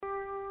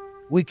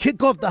We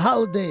kick off the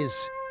holidays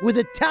with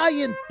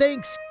Italian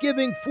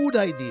Thanksgiving food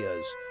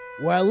ideas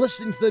while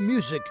listening to the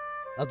music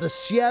of the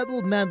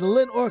Seattle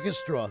Mandolin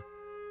Orchestra,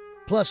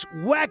 plus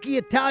wacky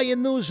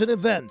Italian news and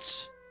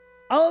events.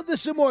 All of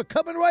this and more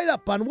coming right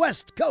up on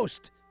West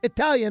Coast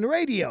Italian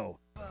Radio.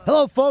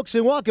 Hello, folks,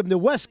 and welcome to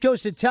West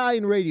Coast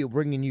Italian Radio,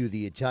 bringing you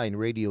the Italian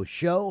Radio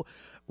Show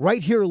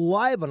right here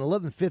live on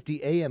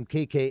 1150 AM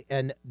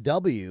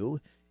KKNW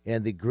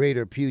in the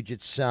greater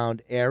Puget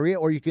Sound area,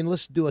 or you can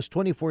listen to us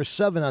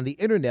 24/7 on the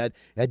internet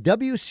at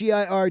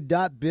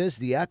WCIR.biz,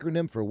 the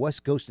acronym for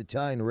West Coast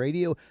Italian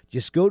Radio.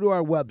 Just go to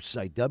our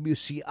website,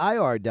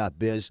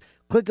 WCIR.biz,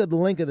 click on the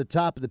link at the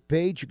top of the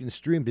page. You can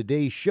stream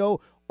today's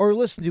show or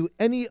listen to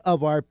any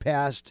of our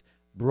past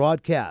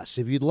broadcasts.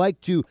 If you'd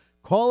like to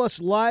call us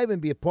live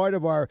and be a part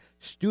of our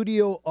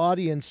studio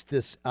audience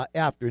this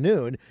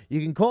afternoon,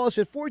 you can call us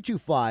at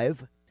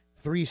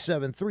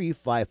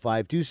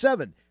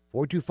 425-373-5527.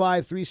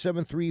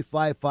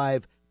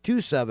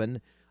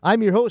 425-373-5527.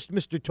 I'm your host,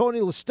 Mr. Tony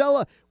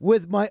LaStella,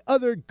 with my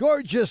other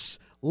gorgeous,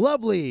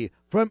 lovely,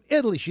 from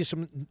Italy. She's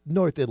from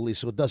North Italy,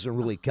 so it doesn't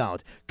really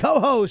count.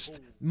 Co-host,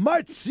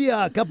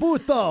 Marzia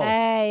Caputo.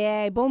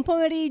 Hey, buon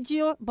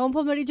pomeriggio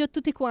a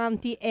tutti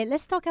quanti.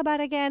 Let's talk about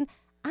again.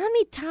 I'm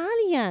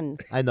Italian.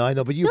 I know,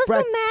 but you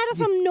doesn't matter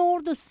from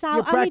north or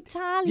south. I'm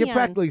Italian. You're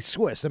practically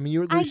Swiss. I mean,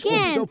 you're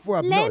so far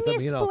up let north.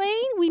 me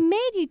explain. We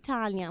made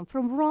Italian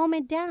from Rome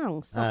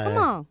down. So come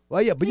on.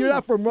 Well, yeah, but Please. You're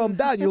not from Rome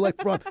down. You're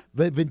like from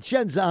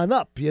Vincenza on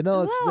up. You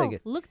know, Well,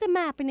 look the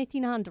map in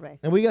 1800.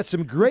 And we got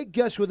some great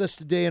guests with us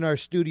today in our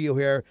studio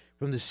here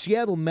from the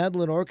Seattle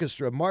Mandolin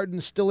Orchestra. Martin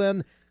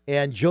Stillen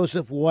and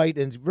Joseph White,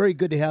 and it's very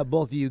good to have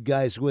both of you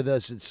guys with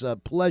us. It's a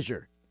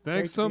pleasure.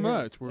 Thanks so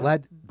much.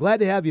 Glad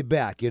to have you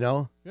back, you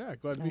know. Yeah,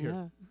 glad to be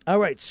here. All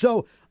right,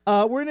 so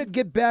we're going to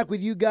get back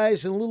with you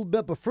guys in a little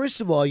bit, but first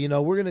of all, you know,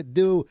 we're going to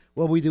do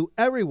what we do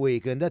every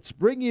week, and that's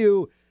bring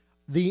you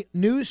the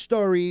news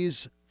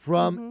stories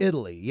from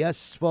Italy.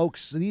 Yes,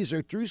 folks, these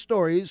are true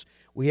stories.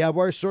 We have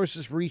our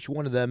sources for each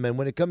one of them, and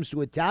when it comes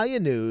to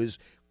Italian news,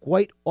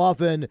 quite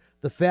often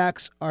the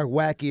facts are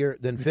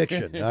wackier than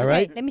fiction, all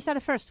right? Okay, let me start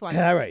the first one.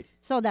 All right.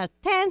 So there are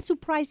 10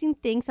 surprising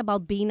things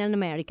about being an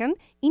American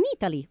in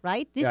Italy,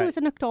 right? This Right. was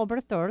on October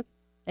 3rd.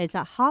 It's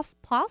a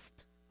HuffPost.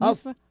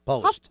 HuffPost.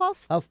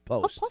 HuffPost.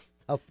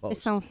 HuffPost. It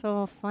sounds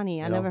so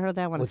funny. I never heard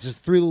that one. Well, it's just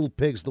three little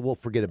pigs that will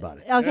forget about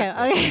it.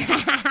 Okay.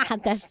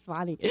 That's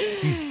funny.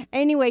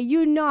 Anyway,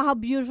 you know how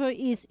beautiful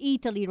is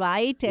Italy,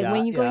 right? And Yeah,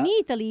 when you go in yeah.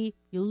 Italy,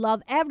 you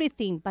love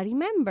everything. But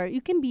remember,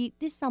 you can be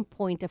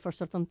disappointed for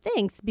certain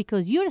things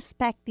because you're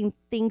expecting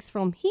things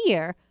from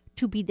here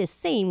to be the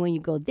same when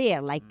you go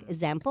there. Like,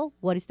 example,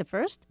 what is the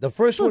first? The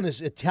first one is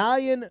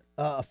Italian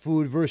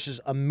food versus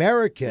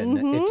American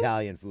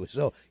Italian food.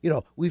 So, you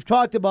know, we've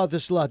talked about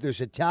this a lot. There's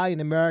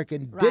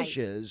Italian-American Right.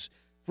 dishes,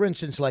 for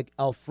instance, like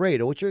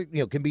Alfredo, which are, you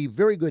know, can be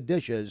very good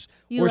dishes,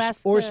 You ask,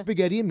 or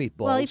spaghetti and meatballs.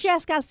 Well, if you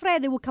ask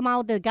Alfredo, it will come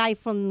out the guy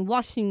from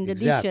washing the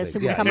Exactly, dishes.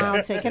 It yeah. will come out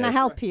and say, can I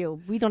help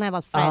you? We don't have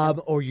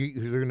Alfredo. Or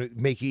they're going to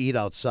make you eat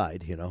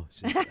outside, you know,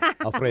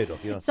 Alfredo.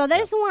 You know. So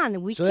that is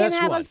one. We So can that's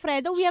have one.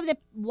 Alfredo. We have the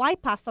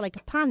white pasta like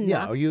a panna.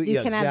 Yeah, or you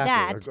can have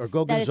exactly. that. Or That is-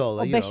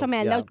 gorgonzola, or you know,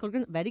 bechamel. yeah.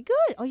 Very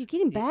good. Oh, you're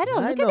getting better.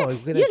 I Look know, at I'm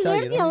that. gonna You're tell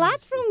you, learning no, a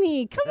lot from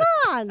me. Come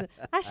on.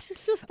 I should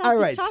start All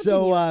right, charging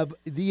so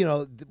you. you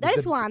know, That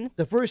is one.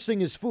 The first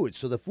thing is food.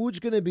 So the food's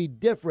going to be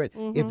different.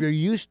 Mm-hmm. If you're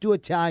used to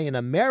Italian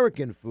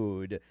American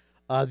food,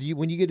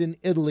 when you get in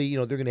Italy, you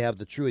know they're going to have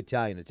the true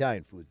Italian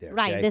food there.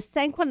 Right. okay? The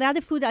second one, the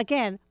other food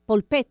again,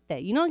 polpette.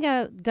 You're not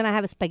gonna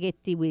have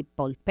spaghetti with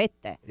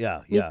polpette.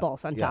 Yeah,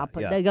 Meatballs on yeah, top.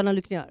 yeah. They're gonna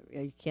look. Are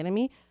you kidding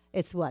me?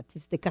 It's what?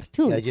 It's the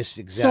cartoon. Yeah, just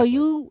So exactly.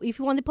 if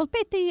you want the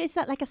polpette, it's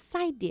like a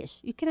side dish.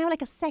 You can have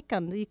like a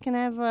second. You can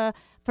have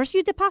first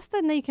you eat the pasta,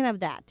 and then you can have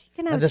that. You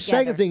can have And it the second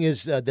together. thing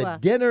is the What?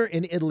 dinner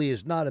in Italy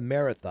is not a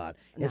marathon.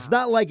 It's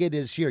No. not like it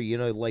is here. You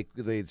know, like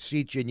they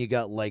seat you and you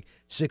got like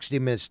 60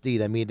 minutes to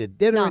eat. I mean, the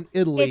dinner No, in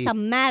Italy it's a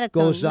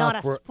marathon, goes not on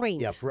a for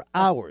sprint. for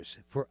hours,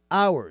 and Right.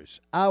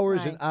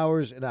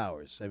 hours and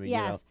hours. I mean,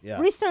 Yes. you know,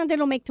 Restaurant, they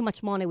don't make too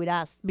much money with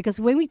us because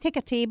when we take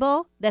a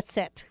table, that's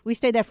it. We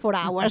stay there for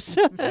hours.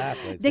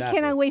 Exactly, They exactly.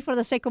 cannot wait for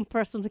the second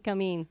person to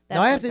come in.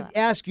 Now I have That's to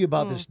ask you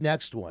about Mm. this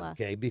next one, What?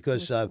 okay?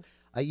 Because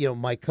you know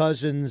my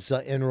cousins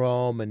in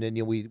Rome, and then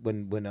you know,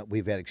 when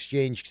we've had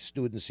exchange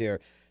students here,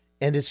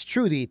 and it's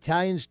true the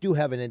Italians do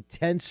have an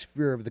intense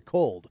fear of the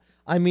cold.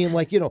 I mean,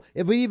 like, you know,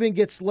 if it even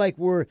gets like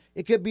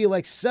it could be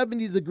like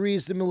 70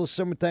 degrees in the middle of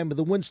summertime, but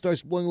the wind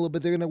starts blowing a little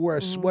bit, they're going to wear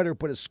a sweater,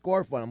 put a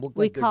scarf on them, look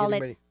We like they're call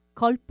getting it ready.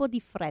 colpo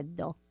di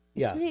freddo.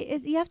 Yeah.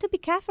 You have to be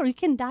careful. You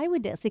can die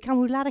with this. It comes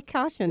with a lot of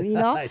caution, you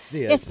know? I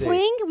see. It's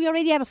spring. We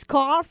already have a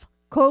scarf,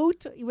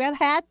 coat, we have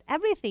hat,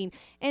 everything.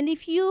 And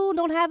if you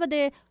don't have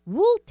the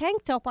wool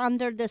tank top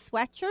under the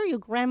sweatshirt, your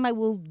grandma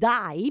will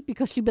die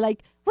because she'll be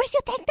like, where's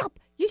your tank top?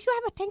 You should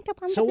have a tank top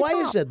under So the why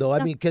top. is that though? I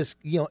No. mean, because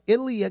you know,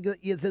 Italy has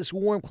this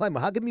warm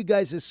climate. How come you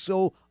guys are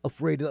so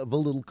afraid of a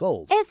little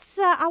cold? It's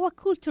our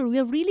culture.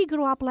 We really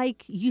grew up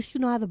like you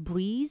should not have a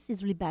breeze.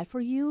 It's really bad for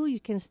you. You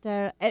can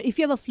stare. If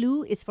you have a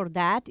flu, it's for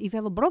that. If you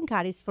have a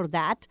bronchitis, it's for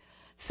that.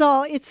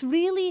 So it's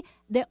really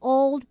the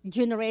old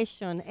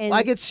generation. And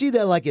I could see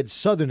that like in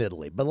southern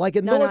Italy, but like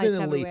in No, northern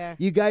it's Italy, everywhere.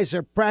 you guys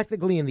are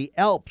practically in the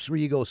Alps where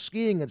you go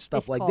skiing and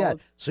stuff It's like that.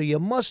 cold. So you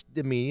must,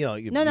 I mean,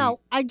 No,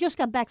 I just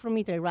got back from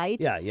Italy, right?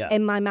 Yeah, yeah.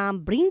 And my mom,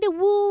 bring the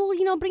wool,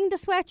 bring the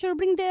sweatshirt,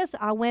 bring this.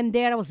 I went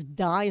there, I was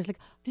dying. It's like,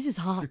 this is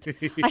hot.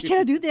 I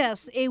can't do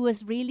this. It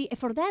was really,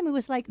 for them, it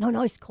was like,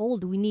 no, it's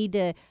cold. We need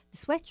the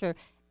sweatshirt.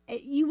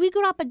 We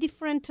grew up at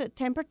different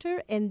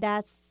temperature, and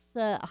that's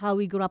how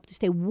we grew up to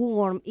stay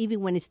warm, even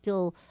when it's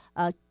still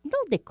not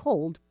the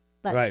cold,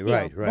 but Right, still.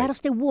 right. Better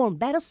stay warm,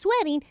 better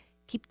sweating,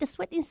 keep the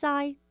sweat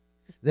inside.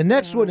 The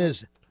next one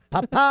is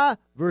Papa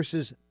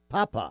versus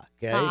Papa.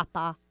 Okay.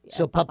 Papa. Yeah,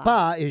 So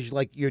Papa is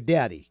like your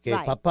daddy. Okay,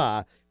 Right.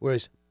 Papa.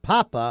 Whereas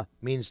Papa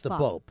means the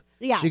Papa. Pope.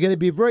 Yeah. So you're going to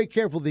be very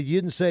careful that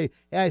you didn't say,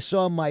 hey, I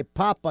saw my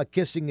Papa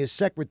kissing his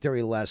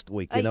secretary last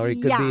week. Or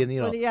it could yeah. be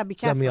in, Well, yeah, be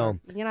some, careful.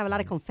 You have a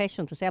lot of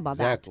confession to say about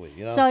Exactly,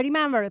 that. So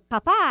remember,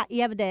 Papa,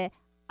 you have the,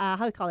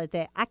 how you call it,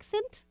 the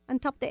accent on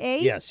top of the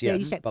A. Yes, So you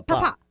yes, say,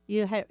 Papa.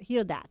 You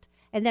hear that.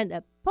 And then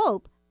the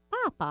Pope,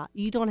 Papa,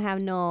 you don't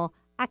have no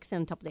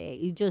accent on top of the A.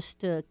 You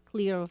just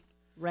clear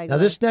regular.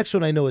 Now, this next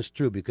one I know is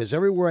true because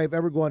everywhere I've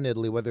ever gone in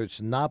Italy, whether it's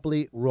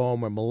Napoli,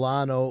 Rome, or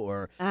Milano,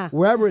 or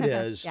wherever it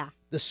is, Yeah.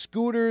 the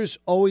scooters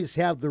always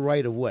have the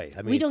right of way.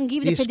 I mean, don't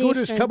give the these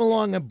scooters pedestrian- come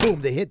along and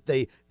boom, they hit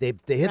they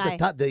hit the Right.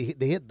 top, they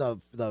hit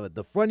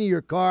the front of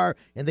your car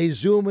and they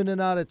zoom in and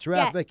out of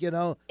traffic.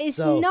 It's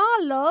so,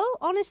 not low.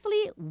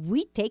 Honestly,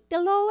 we take the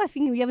low. I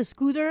think if you have a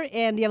scooter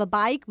and you have a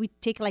bike, we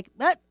take like,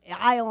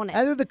 I own it.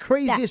 And they're the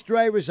craziest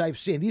drivers I've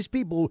seen. These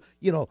people,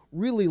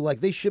 really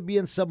they should be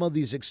in some of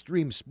these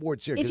extreme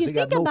sports here If because you they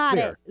got think no about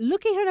fear. it,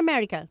 look at here in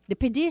America, the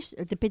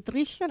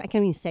pedestrian, I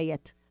can't even say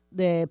it.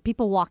 The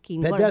people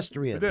walking.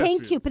 Pedestrian.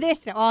 Thank you,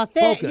 pedestrian. Oh,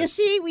 you Focus.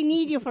 see, we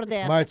need you for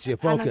this. Marzia,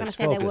 I'm not going to focus,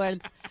 say the focus.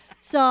 words.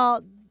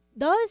 So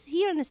those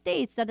here in the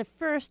States that are the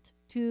first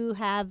to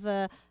have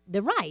the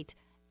right.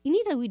 In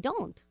Italy, we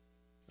don't.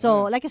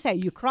 So, like I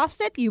said, you cross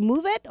it, you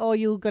move it, or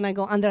you're going to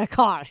go under a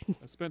car.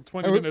 I spent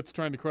 20 minutes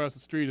trying to cross the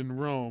street in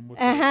Rome with,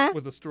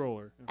 with a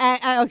stroller.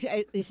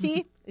 Okay, you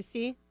see?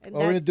 Well,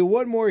 we're going to do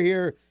one more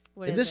here.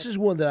 What And is this it? is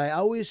one that I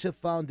always have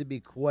found to be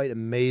quite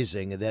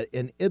amazing, that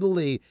in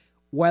Italy,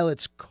 while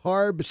it's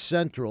carb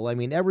central, I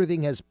mean,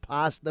 everything has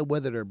pasta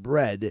with it or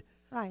bread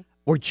Right.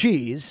 or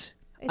cheese.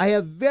 I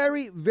have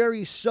very,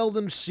 very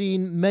seldom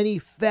seen many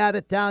fat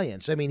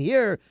Italians. I mean,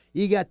 here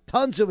you got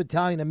tons of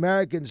Italian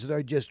Americans that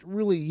are just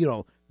really,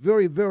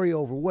 very, very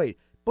overweight.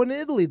 But in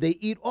Italy, they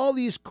eat all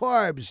these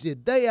carbs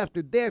day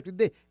after day after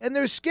day, and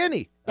they're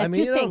skinny. There I are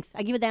mean, two things.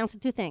 I give you the answer to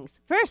two things.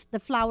 First, the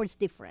flour is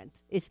different.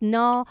 It's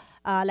not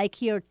like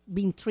here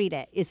being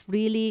treated. It's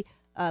really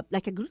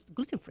like a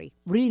gluten-free,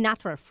 really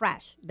natural,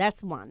 fresh.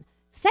 That's one.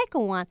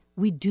 Second one,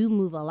 we do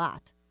move a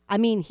lot. I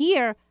mean,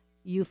 here,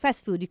 you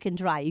fast food, you can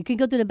drive. You can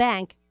go to the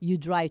bank, you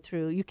drive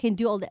through. You can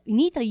do all that. In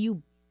Italy,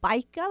 you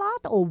bike a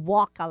lot or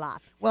walk a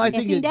lot. Well, I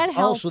think that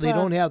also help, they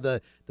don't have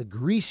the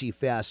greasy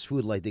fast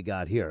food like they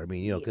got here. I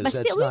mean, because but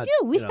that's still, not. we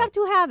do. We start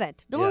to have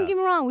it. Don't Yeah. get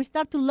me wrong. We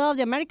start to love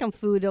the American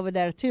food over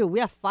there too.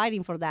 We are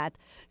fighting for that.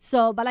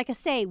 So, but like I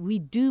say, we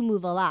do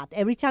move a lot.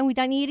 Every time we're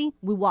done eating,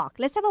 we walk.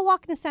 Let's have a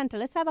walk in the center.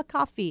 Let's have a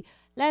coffee.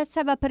 Let's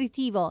have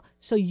aperitivo.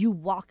 So you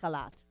walk a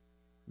lot.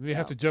 And you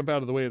have to jump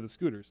out of the way of the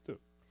scooters, too.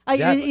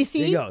 Exactly. You see?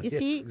 There you go. You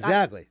see?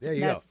 Exactly. There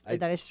you go.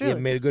 That is true. You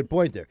made a good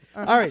point there.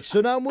 All right.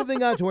 So now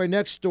moving on to our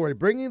next story,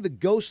 bringing the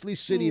ghostly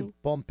city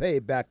of Pompeii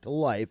back to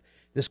life.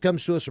 This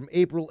comes to us from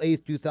April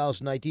 8th,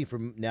 2019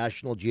 from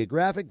National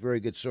Geographic. Very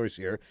good source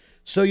here.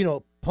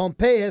 So,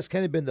 Pompeii has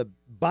kind of been the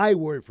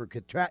byword for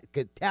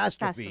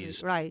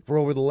catastrophes right. for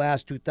over the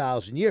last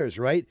 2,000 years,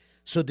 right?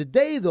 So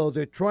today, though,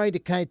 they're trying to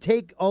kind of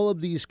take all of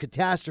these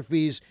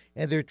catastrophes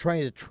and they're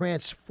trying to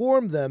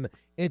transform them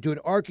into an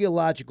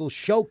archaeological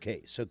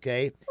showcase,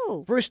 okay?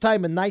 Oh. First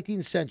time in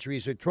 19th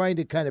centuries, they're trying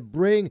to kind of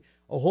bring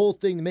a whole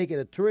thing to make it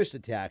a tourist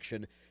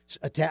attraction.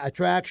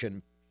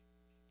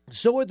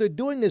 So what they're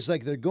doing is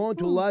they're going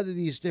to a lot of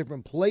these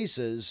different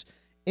places,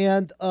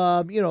 and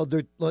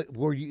they're like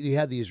where you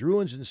have these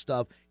ruins and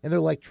stuff, and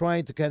they're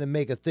trying to kind of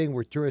make a thing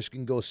where tourists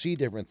can go see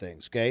different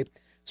things. Okay,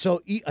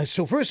 so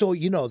first of all,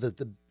 that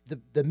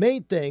the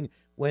main thing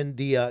when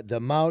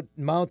the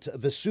Mount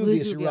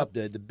Vesuvius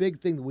erupted, the big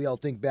thing that we all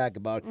think back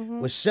about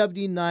was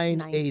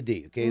 79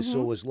 A.D. Okay,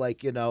 so it was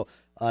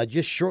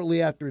just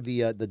shortly after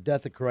the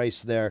death of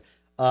Christ there,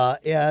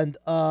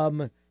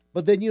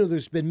 But then,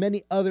 there's been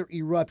many other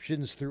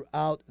eruptions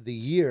throughout the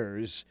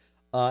years,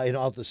 in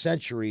all the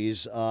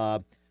centuries.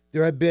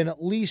 There have been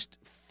at least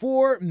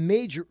 4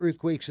 major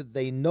earthquakes that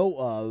they know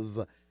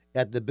of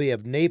at the Bay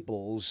of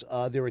Naples.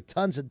 There were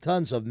tons and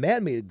tons of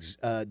man-made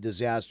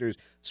disasters,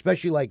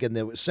 especially like in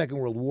the Second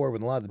World War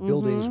when a lot of the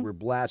buildings were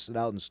blasted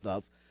out and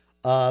stuff.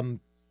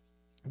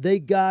 They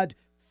got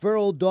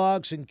feral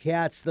dogs and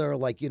cats that are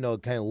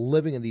kind of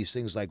living in these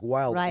things like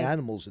wild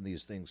animals in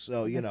these things.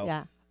 So,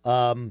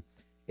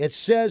 it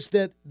says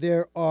that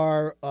there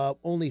are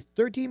only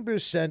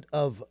 13%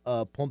 of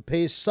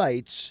Pompeii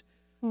sites,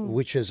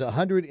 which is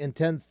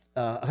 110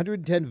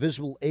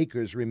 visible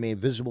acres, remain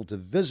visible to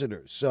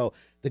visitors. So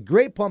the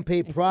Great Pompeii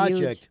It's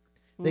Project, huge.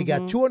 they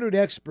got 200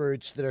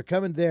 experts that are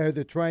coming there.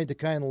 They're trying to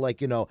kind of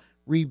like,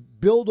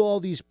 rebuild all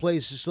these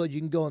places so that you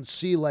can go and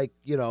see like,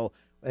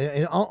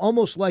 and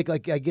almost like I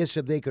guess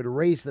if they could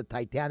raise the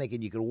Titanic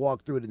and you could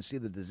walk through it and see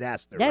the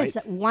disaster, That right? is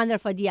a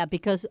wonderful idea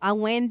because I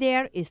went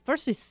there. It's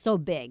so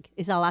big.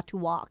 It's a lot to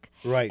walk.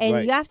 Right, And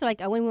right. you have to,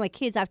 I went with my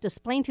kids, I have to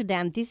explain to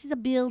them, this is a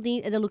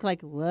building. And they look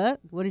like,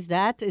 what? What is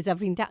that? Is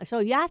everything down? So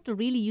you have to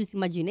really use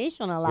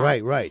imagination a lot.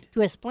 Right.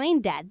 To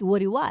explain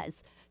what it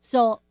was.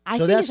 So I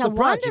think that's it's a the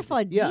project. wonderful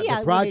idea. Yeah, the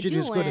what project they're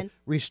is going to doing.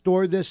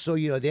 restore this. So,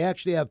 they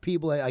actually have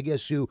people, I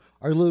guess, who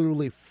are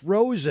literally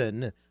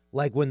frozen,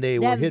 like when they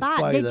were hit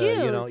by they the,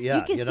 do. yeah.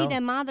 You can see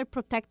the mother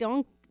protect their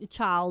own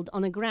child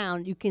on the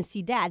ground. You can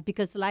see that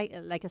because, like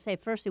I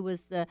said, first it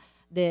was the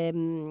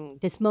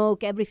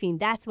smoke, everything.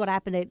 That's what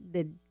happened.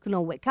 They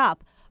couldn't wake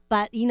up.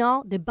 But,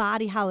 the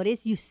body, how it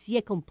is, you see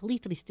it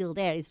completely still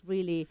there. It's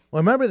really...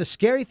 Well, remember the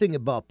scary thing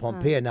about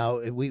Pompeii. Now,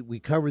 we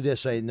covered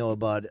this, I know,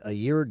 about a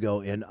year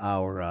ago in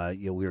our,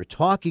 we were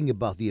talking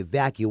about the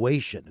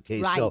evacuation.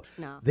 Okay, Right, so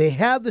no. they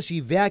have this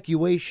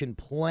evacuation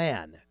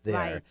plan there.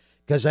 Right.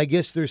 Because I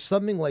guess there's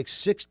something like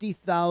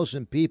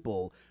 60,000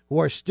 people who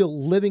are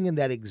still living in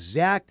that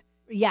exact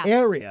Yes.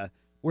 area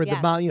where Yes.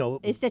 the mountain,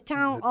 It's the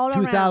town all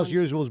 2,000 around.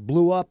 years ago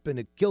blew up and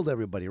it killed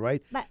everybody,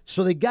 right? But-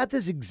 So they got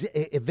this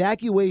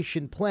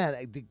evacuation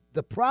plan.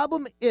 The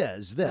problem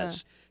is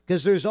this,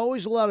 because there's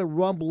always a lot of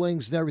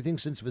rumblings and everything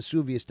since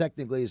Vesuvius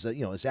technically is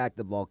is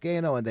active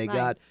volcano and they Right.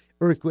 got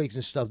earthquakes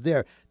and stuff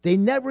there. They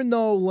never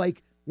know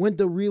like when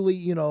to really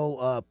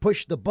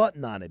push the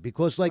button on it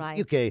because Right.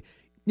 okay.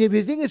 If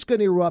you think it's going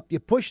to erupt, you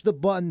push the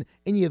button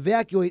and you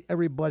evacuate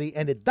everybody,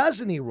 and it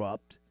doesn't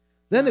erupt.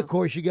 Then, of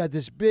course, you got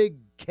this big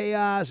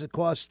chaos. It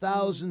costs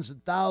thousands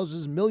and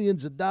thousands,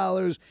 millions of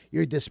dollars.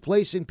 You're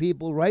displacing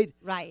people, right?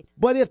 Right.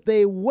 But if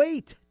they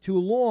wait too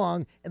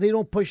long and they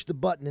don't push the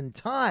button in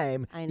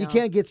time, I you know.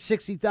 can't get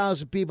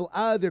 60,000 people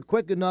out of there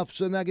quick enough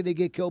so they're not going to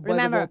get killed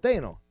Remember, by the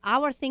volcano.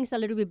 Our thing's a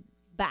little bit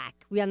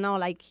back. We are not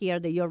like here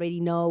that you already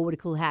know what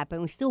could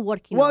happen. We're still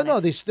working Well, on no,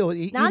 it. they still, Now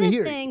even the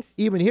here, things-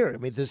 I mean,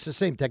 it's the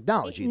same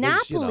technology. They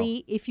just,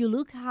 Napoli, if you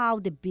look how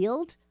they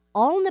build,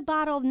 on the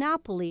bottom of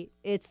Napoli,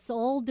 it's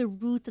all the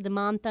root of the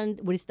mountain,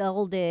 with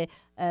all the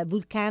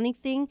volcanic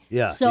thing.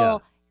 Yeah,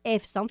 So yeah.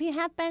 if something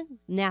happened,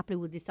 Napoli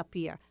would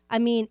disappear. I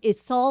mean,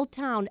 it's all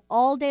town.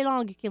 All day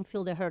long, you can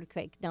feel the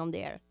earthquake down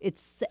there.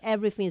 It's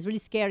everything. It's really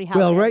scary how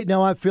Well, it right is.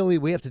 now, I'm feeling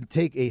we have to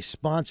take a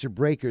sponsor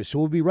breaker. So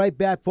we'll be right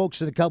back,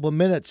 folks, in a couple of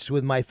minutes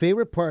with my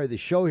favorite part of the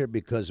show here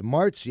because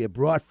Marcia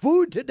brought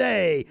food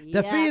today to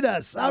Yep. feed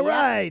us. All Yep.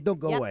 right. Don't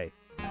go Yep. away.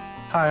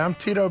 Hi, I'm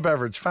Tito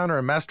Beverage, founder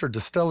and master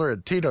distiller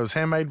at Tito's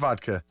Handmade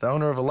Vodka. The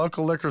owner of a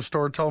local liquor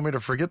store told me to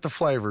forget the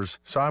flavors,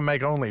 so I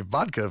make only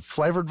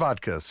vodka-flavored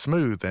vodka,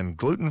 smooth and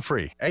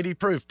gluten-free. 80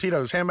 proof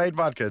Tito's Handmade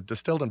Vodka,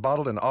 distilled and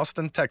bottled in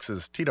Austin,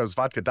 Texas.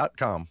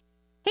 Tito'sVodka.com.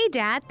 Hey,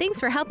 Dad, thanks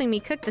for helping me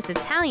cook this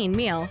Italian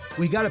meal.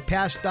 We got to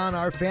pass down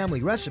our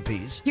family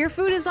recipes, Your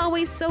food is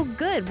always so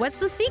good. What's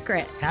the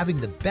secret? having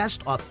the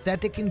best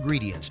authentic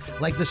ingredients,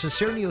 like the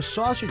Cicernio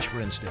sausage, for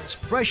instance.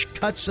 Fresh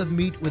cuts of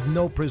meat with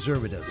no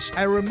preservatives.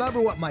 I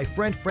remember what my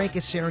friend Frank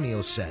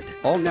Cicernio said.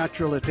 All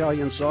natural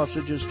Italian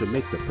sausages to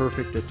make the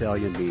perfect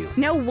Italian meal.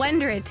 No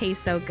wonder it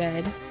tastes so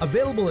good.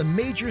 Available in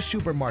major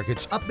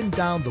supermarkets up and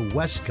down the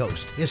West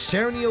Coast.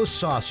 Cicernio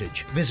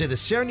sausage. Visit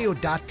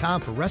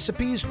Cicernio.com for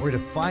recipes or to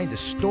find a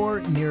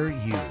store near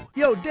you.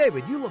 Yo,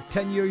 David, you look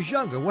 10 years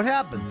younger. What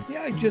happened?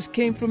 Yeah, I just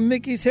came from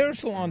Mickey's Hair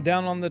Salon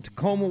down on the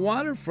Tacoma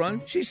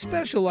waterfront. She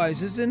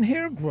specializes in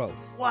hair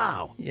growth.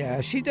 Wow.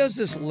 Yeah, she does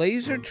this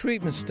laser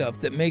treatment stuff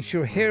that makes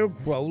your hair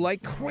grow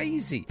like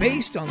crazy,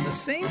 based on the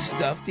same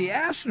stuff the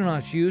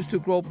astronauts use to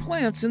grow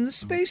plants in the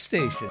space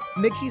station.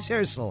 Mickey's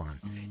Hair Salon.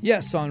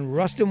 Yes, on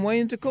Ruston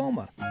Way in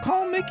Tacoma.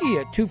 Call Mickey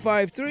at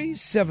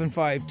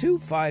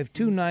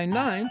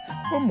 253-752-5299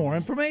 for more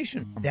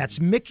information. That's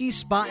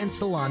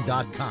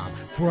MickeySpaAndSalon.com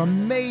for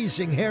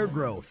amazing hair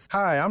growth.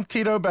 Hi, I'm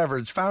Tito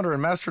Beverage, founder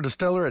and master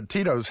distiller at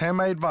Tito's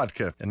Handmade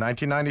Vodka. In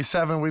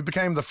 1997, we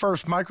became the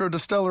first micro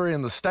distillery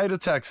in the state of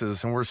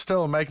Texas, and we're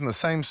still making the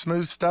same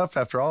smooth stuff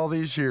after all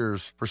these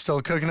years. We're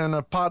still cooking in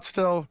a pot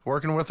still,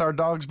 working with our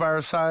dogs by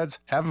our sides,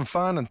 having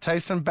fun and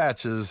tasting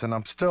batches, and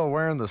I'm still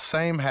wearing the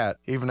same hat,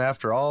 even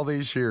after all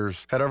these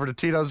years. Head over to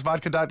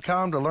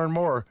Tito'sVodka.com to learn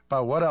more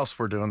about what else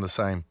we're doing the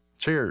same.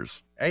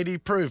 Cheers. 80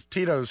 proof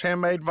Tito's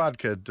Handmade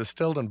Vodka,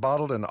 distilled and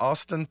bottled in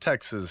Austin,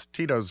 Texas.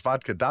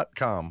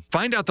 Tito'sVodka.com.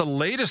 Find out the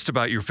latest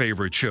about your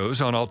favorite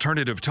shows on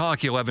Alternative Talk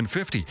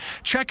 1150.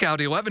 Check out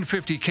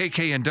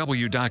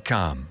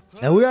 1150kknw.com.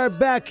 And we are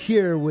back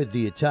here with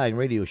the Italian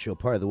Radio Show,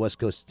 part of the West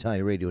Coast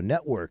Italian Radio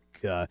Network.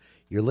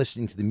 You're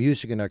listening to the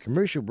music in our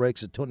commercial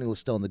breaks at Tony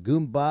Listel and the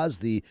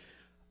Goombas,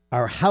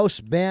 our house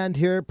band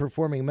here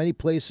performing many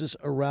places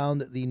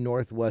around the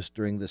Northwest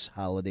during this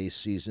holiday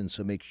season.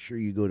 So make sure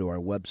you go to our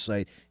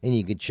website and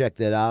you can check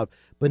that out.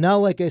 But now,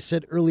 like I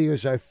said earlier,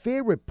 is our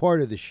favorite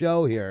part of the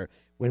show here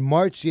when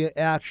Marcia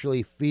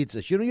actually feeds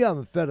us. You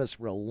haven't fed us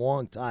for a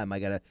long time. I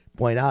got to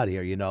point out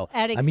here,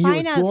 Eric, I mean, you were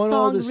Finance going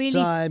all sound this really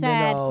time,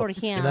 sad for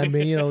him. and I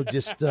mean,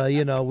 just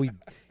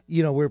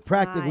we're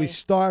practically Hi.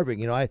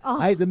 starving. I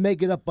had to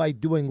make it up by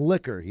doing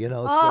liquor.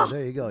 So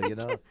there you go.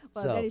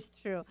 Well, so. that is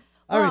true.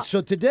 All right, so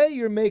today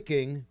you're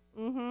making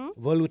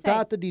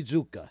valutata di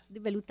zucca. The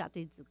velluta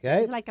di zucca.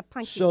 Okay? It's like a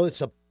pumpkin So soup.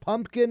 it's a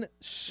pumpkin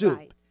soup.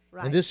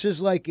 Right. And this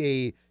is like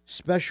a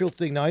special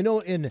thing. Now, I know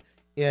in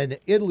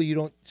Italy you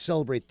don't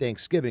celebrate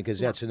Thanksgiving because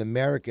that's an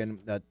American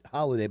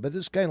holiday, but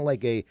this is kind of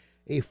like a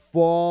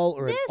fall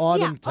or an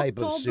autumn type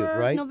October, of soup,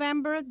 right?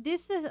 November.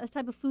 This is a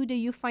type of food that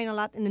you find a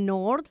lot in the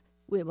north.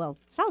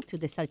 South too,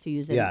 they start to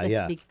use it. Yeah, Let's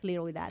yeah. be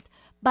clear with that.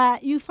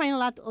 But you find a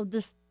lot of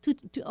this to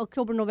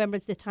October, November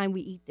is the time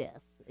we eat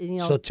this.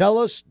 So tell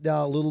us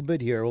now a little bit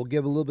here. We'll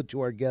give a little bit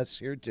to our guests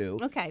here too.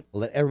 Okay.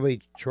 We'll let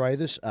everybody try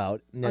this out,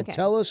 and then Okay.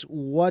 tell us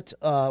what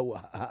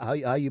how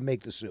you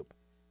make the soup.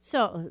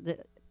 So the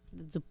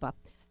zuppa.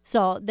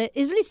 So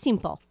it's really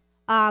simple.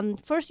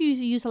 First, you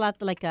use a lot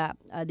like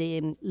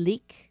the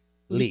leek.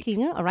 Leek.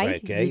 All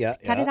right. Okay, You yeah,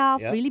 cut it yeah,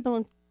 off yeah. really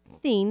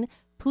thin.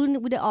 Put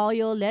it with the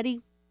oil. Let it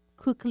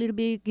cook a little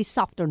bit. Get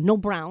softer. No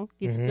brown.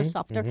 Get Mm-hmm,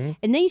 softer.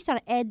 And then you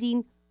start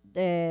adding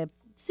the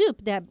soup,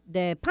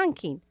 the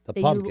pumpkin. The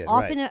that pumpkin, you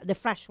open right. it, the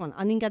fresh one.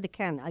 I didn't get the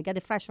can. I got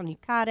the fresh one. You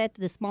cut it,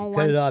 the small You one.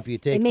 cut it up. You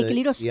take and make the- a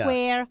little yeah.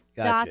 square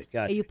Gotcha, dot.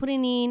 gotcha. And you put it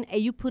in,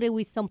 and you put it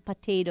with some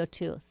potato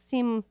too.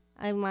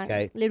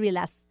 Okay. A little bit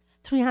less.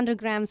 300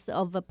 grams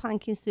of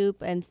pumpkin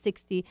soup and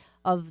 60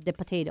 of the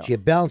potato. So you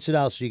balance it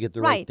out so you get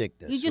the right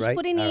thickness. You just right?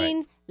 put it All right.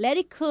 in, let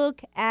it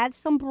cook, add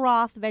some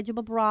broth,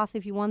 vegetable broth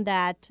if you want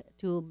that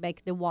to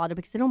make the water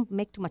because they don't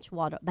make too much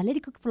water. But let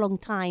it cook for a long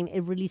time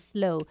and really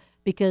slow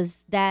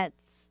because that's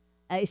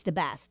is the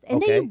best.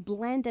 And then Okay. you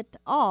blend it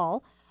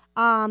all.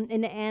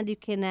 In the end, you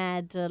can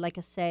add, like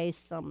I say,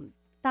 some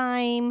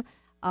thyme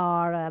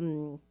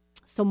or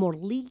some more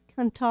leek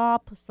on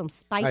top, some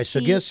spicy. All right, so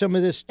give some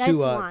of this That's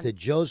one. to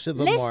Joseph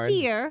Last Amar.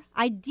 year,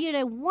 I did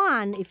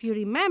one, if you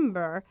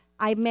remember,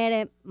 I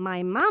made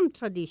my mom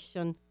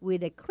tradition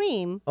with a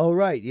cream. Oh,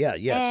 right. Yeah,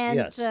 yes, and,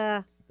 yes.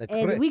 The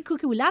and cre- we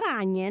cook it with a lot of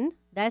onion.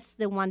 That's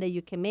the one that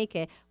you can make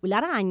it with a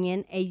lot of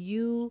onion. And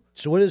you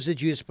So what is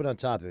it you just put on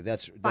top of it?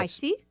 That's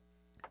spicy.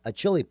 a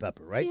chili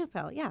pepper, right? Chili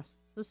pepper, yes,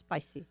 so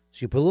spicy.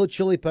 So you put a little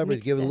chili pepper to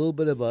Mix give it a it. little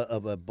bit of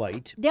a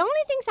bite. The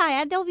only things I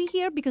add over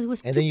here because it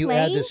was And too then you plain.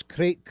 add this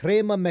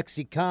crema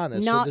mexicana.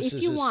 No, so this if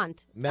is you this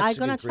want, I'm Mexican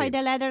gonna try cream.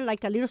 the leather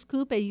like a little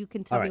scoop, and you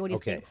can tell All me right, what you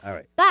okay, think. all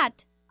right.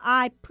 But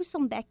I put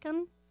some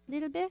bacon, a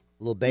little bit.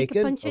 A little You bacon?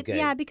 could punch it, Okay.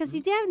 yeah, because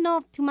it didn't have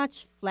not too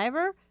much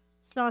flavor.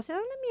 So I said,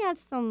 let me add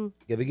some.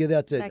 I'll give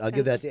that to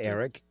Bacon.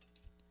 Eric.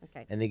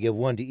 Okay. And then give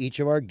one to each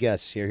of our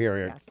guests here. Here,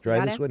 Eric. Yes, Try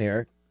got this it? one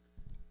here.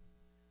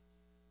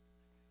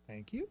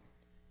 Thank you.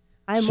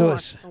 I'm so more.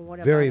 it's Don't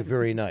worry very, about it.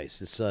 very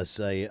nice. It's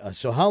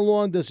so how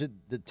long does it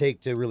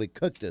take to really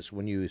cook this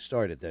when you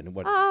start it then?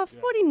 What?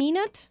 40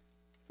 minutes.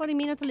 40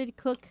 minutes, let it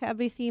cook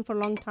everything for a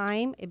long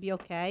time. It'd be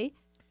okay.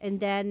 And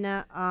then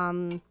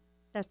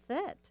that's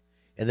it.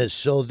 And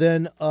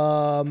then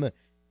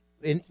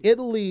in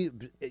Italy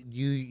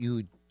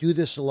you do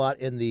this a lot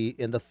in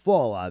the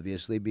fall,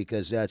 obviously,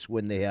 because that's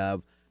when they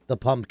have the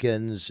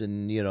pumpkins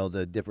and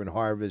the different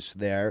harvests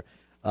there.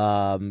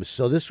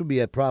 So this would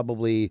be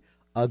probably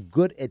a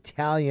good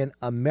Italian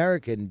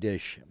American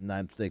dish,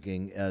 I'm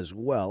thinking as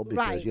well,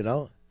 because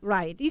Right.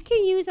 Right. You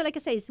can use it, like I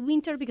say, it's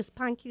winter because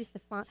pumpkin is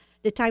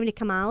the time they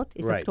come out.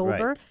 It's Right,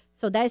 October. right.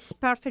 So that's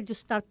perfect to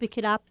start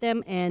picking up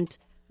them and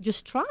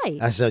just try.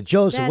 I said,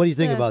 Joseph, what do you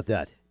That's, think about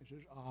that? This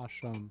is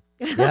awesome.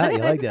 Yeah, you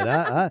like that,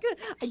 huh?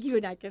 I give you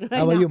a napkin right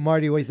How about now. you,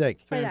 Marty? What do you think?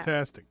 Try that.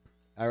 Fantastic.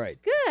 All right.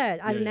 Good.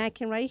 I have a Yeah.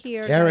 napkin right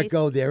here. Eric, guys.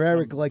 go there.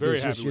 Eric, like Very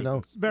this, just, happy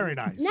with this. Very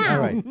nice. Now, All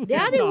right. the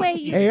other way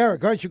you... Hey,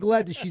 Eric, aren't you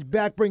glad that she's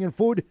back bringing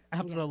food?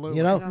 Absolutely.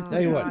 You know? Oh,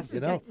 Tell you gosh,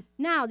 what, okay.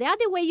 Now, the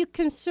other way you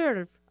can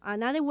serve,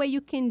 another way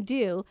you can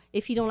do,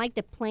 if you don't like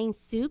the plain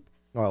soup,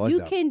 Oh, I like you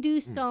that. can do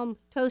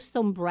toast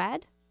some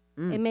bread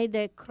and make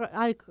the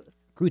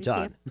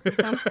Crouton.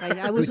 Right,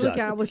 I was Crouton.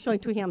 looking. I was showing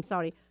to him.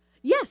 Sorry.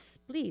 Yes,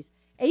 please.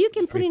 And you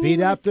can put it Repeat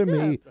in after the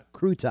me, soup.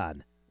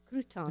 crouton.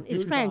 Crouton.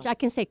 It's French. I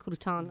can say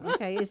crouton.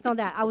 Okay, it's not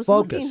that. I was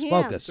Focus, looking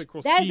here. focus. It's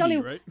like That is only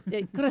crostini,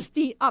 right?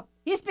 crostini. Up.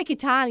 He speaks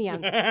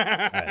Italian,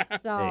 There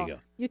so you go.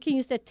 you can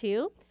use that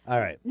too. All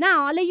right.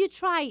 Now I'll let you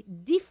try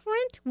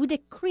different with the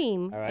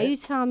cream, All right. and you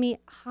tell me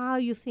how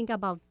you think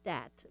about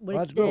that. What Well, is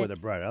let's go the- with the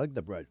bread. I like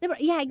the bread.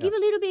 Yeah, give a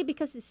little bit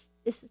because it's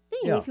a thing.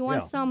 Yeah, if you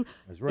want yeah. some,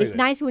 That's very it's good.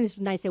 nice when it's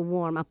nice and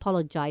warm. I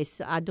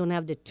apologize. I don't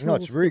have the tools No,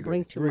 it's very to good.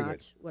 bring It's too very good.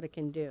 much. What I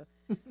can do,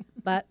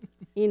 but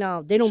they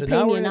don't So pay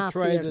now me we're gonna enough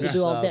try here this, to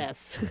do all uh,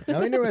 this.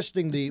 Now,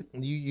 interesting,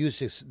 you use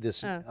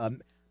this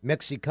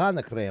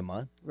Mexicana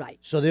crema. Right.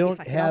 So they If don't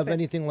I can have help it.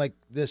 anything like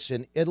this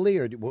in Italy,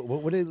 or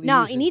what do they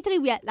No, use in Italy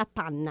we have la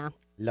panna.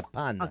 La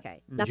panna.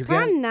 Okay, But la you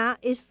can't- panna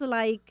is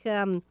like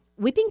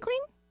whipping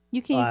cream.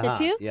 You can use that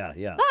Uh-huh, too. Yeah,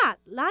 yeah. But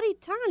la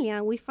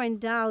Italian, we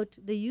find out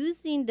they're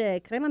using the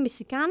crema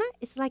mexicana.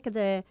 It's like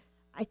the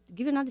I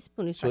give you another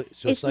spoon. It's, So-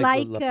 so it's it's like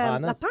like the la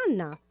panna? la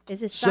panna.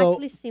 It's So-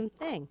 exactly the same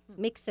thing.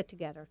 Mix it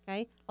together,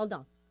 okay? Hold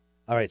on.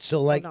 All right,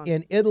 so like on.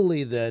 in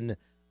Italy, then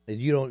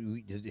you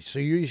don't. So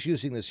you're just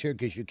using this here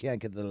because you can't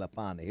get the la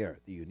panna here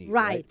that you need.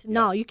 Right.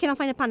 No, you cannot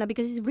find a panna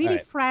because it's really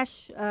right.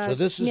 fresh. So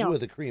this is milk.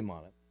 with the cream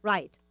on it.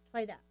 Right.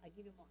 Try that. I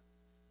give you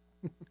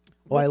more.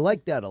 Oh, I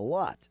like that a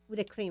lot. With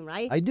the cream,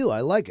 right? I do.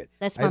 I like it.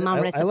 That's my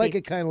mom's I recipe. like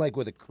it kind of like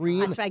with the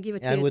cream I'll try give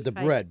it to and you with to the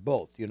try. bread,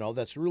 both. You know,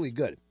 that's really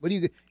good. What do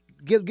you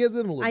give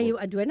them a little?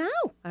 I do it now.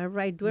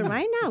 I do it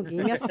right now. Give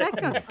me a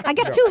second. I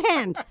got two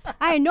hands.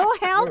 I have no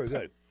help. Very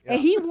good. Yeah.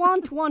 And he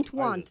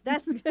want.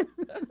 That's good.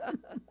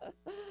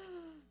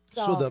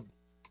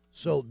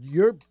 So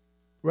your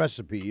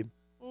recipe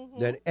Mm-hmm.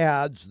 then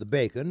adds the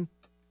bacon.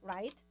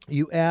 Right.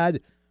 You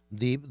add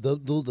the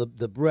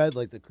bread,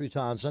 like the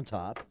croutons on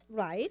top,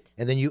 Right.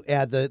 and then you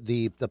add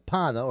the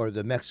panna or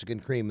the Mexican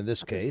cream in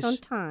this case, Some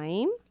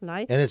time.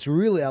 Right. and it's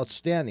really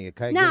outstanding. It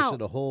kind of gives Now,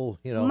 it a whole,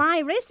 you know.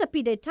 My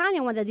recipe, the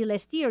Italian one that I did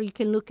last year, you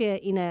can look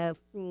in a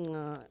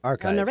on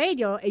Archives. the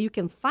radio, and you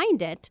can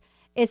find it.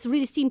 It's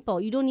really simple.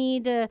 You don't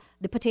need the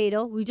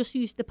potato. We just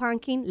use the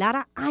pumpkin, a lot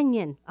of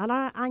onion.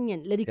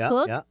 Let it Yeah,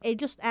 cook, yeah. and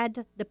just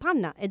add the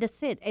panna, and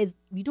that's it.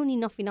 You don't need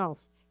nothing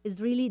else. It's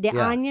really the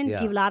Yeah, onion yeah.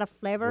 give a lot of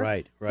flavor.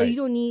 Right, So right. you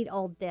don't need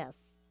all this.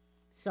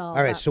 So All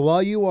right. So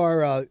while you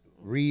are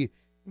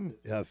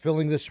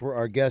filling this for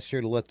our guests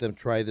here to let them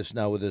try this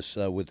now with this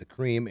with the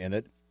cream in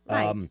it.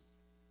 Right.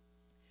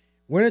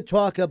 We're going to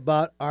talk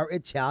about our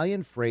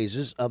Italian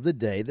phrases of the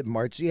day that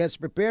Marcy has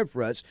prepared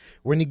for us.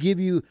 We're going to give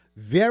you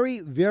very,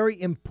 very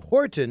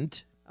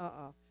important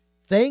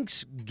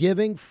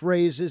Thanksgiving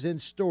phrases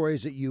and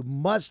stories that you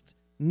must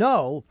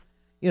know,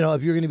 you know,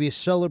 if you're going to be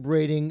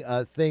celebrating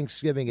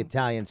Thanksgiving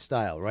Italian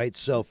style, right?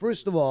 So,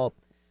 first of all,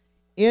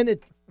 in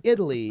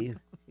Italy,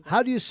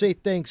 how do you say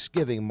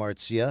Thanksgiving,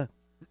 Marzia?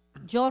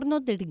 giorno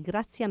del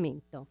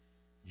ringraziamento.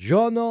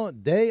 Giorno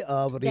day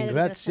of Del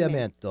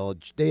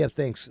ringraziamento, day of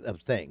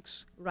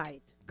thanks.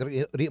 Right.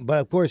 But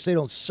of course, they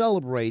don't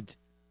celebrate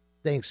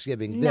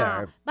Thanksgiving No,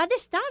 there. but they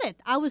started.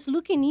 I was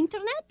looking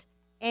internet,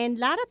 and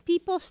a lot of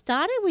people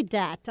started with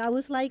that. I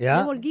was like,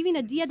 Yeah? they were giving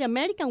idea the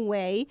American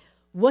way,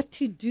 what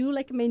to do,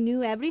 like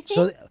menu, everything.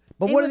 So,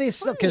 but It what do was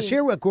they? Because funny.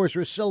 here, of course,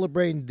 we're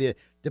celebrating the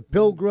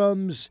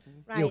Pilgrims.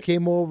 You know, Right.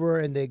 came over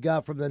and they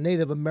got from the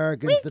Native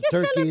Americans We the just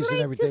turkeys and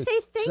celebrate everything. to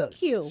say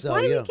thank you.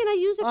 Why you we cannot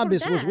use it for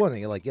obviously was that? one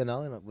thing, like you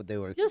know what they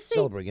were Just say-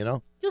 celebrating. You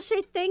know. Just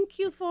say thank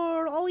you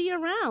for all year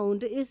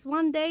round. It's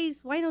one day.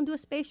 Why don't do a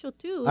special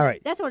too? All right.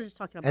 That's what I was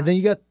talking about. And then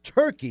you got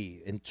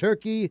turkey. In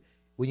Turkey,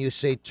 when you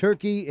say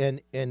turkey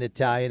in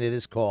Italian, it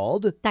is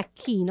called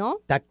tacchino.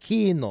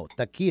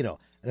 tacchino.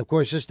 And of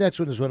course, this next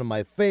one is one of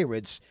my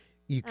favorites.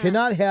 You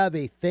cannot have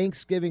a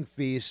Thanksgiving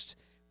feast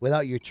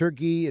without your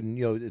turkey and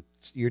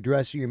your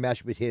dressing, your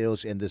mashed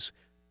potatoes, and this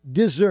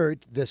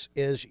dessert. This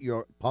is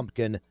your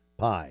pumpkin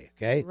pie,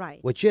 okay? Right.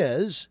 Which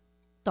is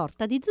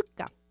Torta di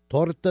zucca.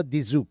 torta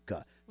di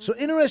zucca. So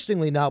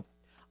interestingly, now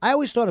I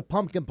always thought a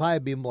pumpkin pie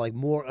would be like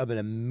more of an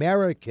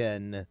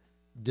American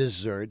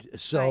dessert.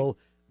 So, Right.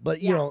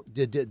 but you Yeah. know,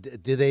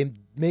 do they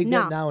make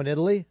No. that now in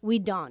Italy? We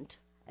don't.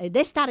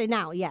 They started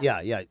now, yes.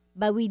 Yeah.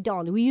 But we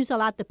don't. We use a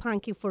lot the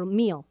pumpkin for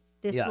meal.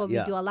 This Yeah, is what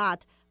yeah. we do a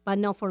lot, but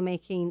not for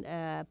making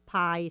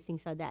pie,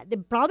 things like that.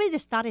 Probably they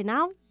started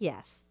now,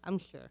 yes, I'm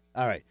sure.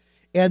 All right.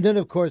 And then,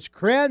 of course,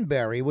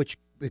 cranberry, which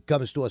it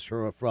comes to us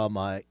from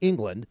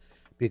England,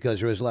 because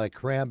there was a lot of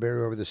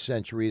cranberry over the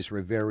centuries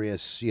for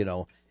various,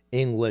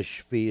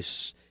 English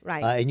feasts.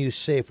 Right. And you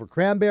say for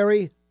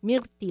cranberry,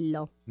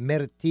 Mirtillo.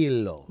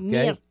 mirtillo.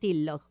 Okay?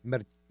 Mirtillo.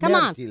 Mer- Come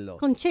on, mirtillo.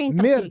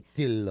 concentrati.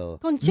 Mirtillo.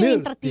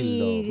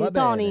 Concentrati, Mirtillo. Va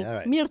Tony. bene. All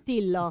right.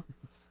 Mirtillo.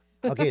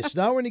 Okay, so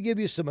now we're going to give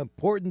you some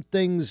important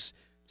things,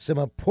 some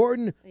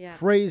important Yeah.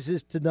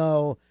 phrases to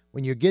know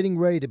when you're getting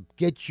ready to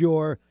get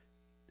your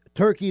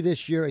turkey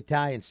this year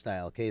Italian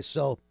style. Okay,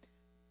 so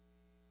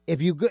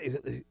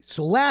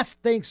last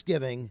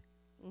Thanksgiving,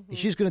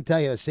 she's going to tell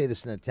you how to say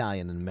this in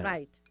Italian in a minute.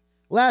 Right.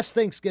 Last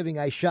Thanksgiving,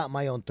 I shot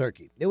my own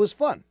turkey. It was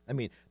fun. I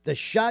mean, the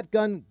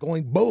shotgun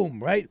going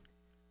boom, right?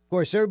 Of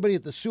course, everybody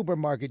at the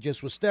supermarket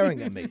just was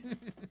staring at me.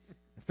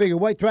 I figure,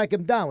 why track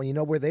them down when you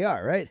know where they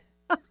are, right?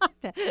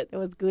 That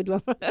was a good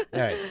one. All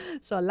right.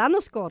 So, l'anno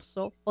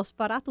scorso ho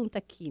sparato un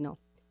tacchino.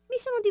 Mi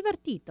sono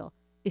divertito.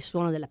 Il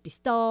suono della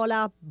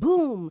pistola,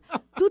 boom!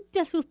 Tutti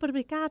al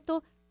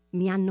supermercato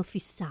mi hanno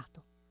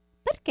fissato.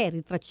 Perché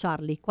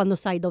ritracciarli quando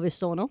sai dove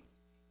sono?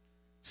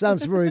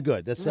 Sounds very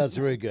good. That sounds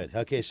very good.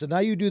 Okay, so now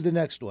you do the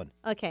next one.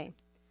 Okay.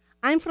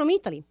 I'm from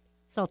Italy,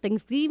 so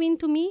Thanksgiving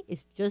to me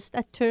is just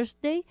a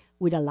Thursday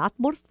with a lot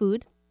more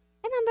food,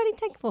 and I'm very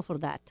thankful for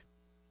that.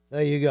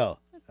 There you go.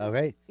 All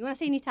right. You want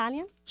to say in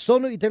Italian?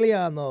 Sono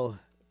italiano,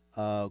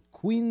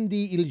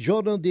 quindi il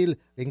giorno del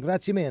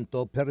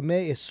ringraziamento per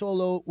me è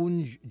solo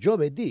un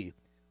giovedì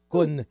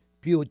con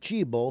più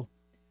cibo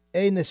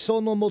e ne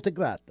sono molto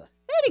grata.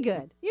 Very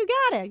good. You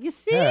got it. You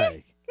see? All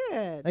right.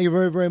 Good. Thank you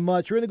very, very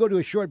much. We're going to go to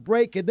a short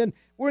break, and then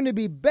we're going to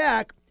be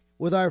back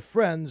with our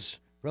friends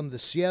from the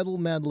Seattle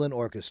Mandolin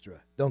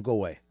Orchestra. Don't go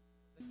away.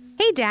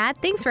 Hey, Dad,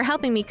 thanks for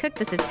helping me cook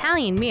this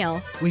Italian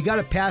meal. We got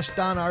to pass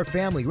down our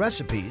family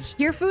recipes.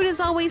 Your food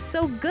is always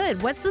so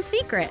good. What's the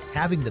secret?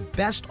 Having the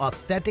best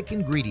authentic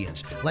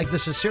ingredients, like the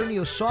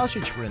Cicernio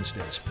sausage, for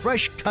instance.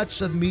 Fresh cuts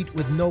of meat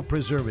with no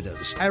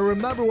preservatives. I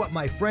remember what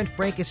my friend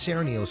Frank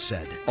Cicernio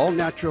said. All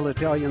natural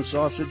Italian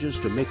sausages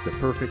to make the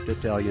perfect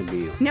Italian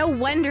meal. No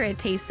wonder it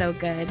tastes so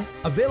good.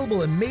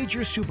 Available in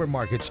major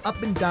supermarkets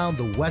up and down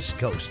the West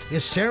Coast.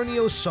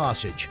 Cicernio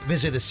sausage.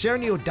 Visit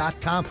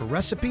Cicernio.com for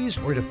recipes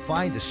or to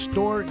find a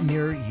store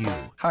near you.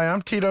 Hi,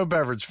 I'm Tito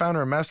Beverage,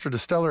 founder and master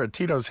distiller at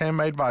Tito's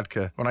Handmade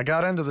Vodka. When I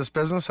got into this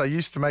business, I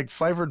used to make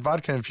flavored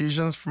vodka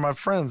infusions for my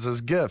friends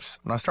as gifts.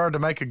 When I started to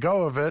make a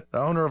go of it, the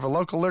owner of a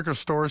local liquor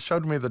store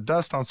showed me the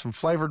dust on some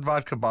flavored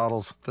vodka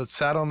bottles that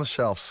sat on the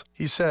shelves.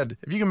 He said,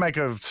 if you can make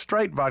a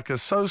straight vodka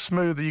so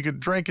smooth that you could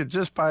drink it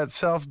just by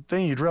itself,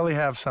 then you'd really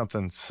have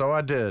something. So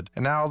I did.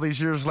 And now all these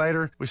years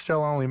later, we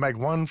still only make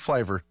one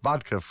flavor,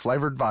 vodka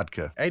flavored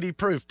vodka. 80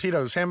 proof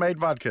Tito's Handmade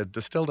Vodka,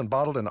 distilled and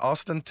bottled in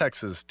Austin,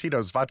 Texas.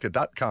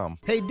 Tito'sVodka.com.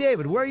 Hey,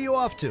 David, where are you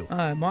off to?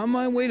 I'm on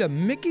my way to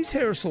Mickey's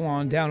Hair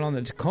Salon down on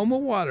the Tacoma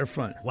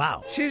waterfront.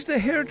 Wow. She's the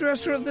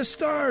hairdresser of the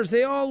stars.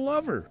 They all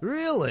love her.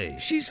 Really?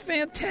 She's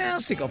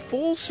fantastic. A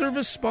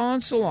full-service spa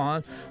and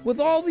salon with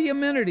all the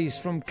amenities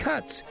from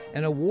cuts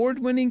and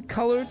award-winning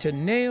color to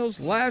nails,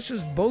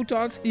 lashes,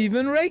 Botox,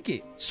 even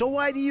Reiki. So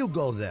why do you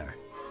go there?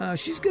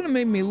 She's going to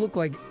make me look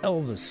like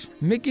Elvis.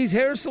 Mickey's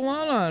Hair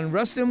Salon on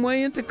Ruston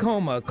Way in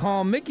Tacoma.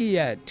 Call Mickey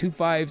at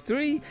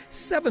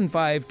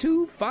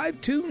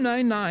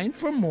 253-752-5299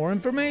 for more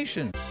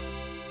information.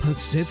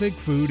 Pacific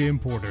Food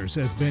Importers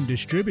has been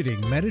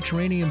distributing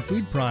Mediterranean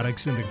food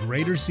products in the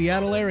greater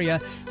Seattle area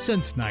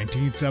since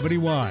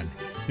 1971.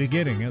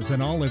 Beginning as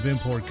an olive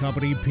import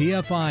company,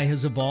 PFI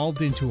has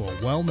evolved into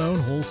a well-known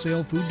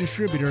wholesale food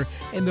distributor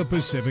in the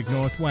Pacific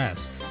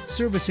Northwest,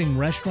 servicing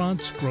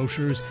restaurants,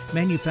 grocers,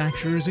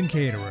 manufacturers, and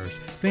caterers.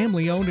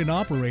 Family-owned and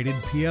operated,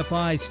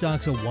 PFI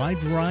stocks a wide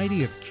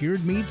variety of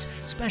cured meats,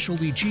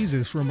 specialty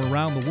cheeses from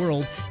around the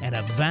world, and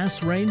a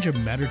vast range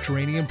of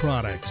Mediterranean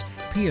products.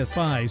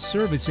 PFI's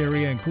service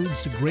area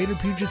includes the greater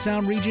Puget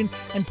Sound region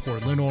and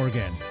Portland,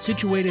 Oregon.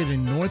 Situated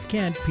in North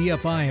Kent,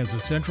 PFI has a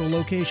central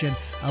location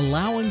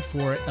allowing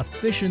for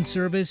efficient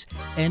service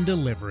and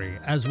delivery,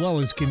 as well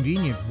as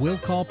convenient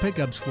will-call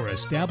pickups for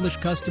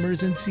established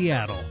customers in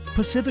Seattle.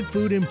 Pacific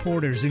Food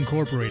Importers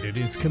Incorporated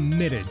is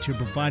committed to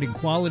providing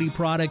quality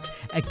products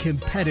at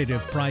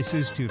competitive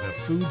prices to the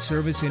food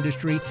service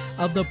industry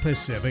of the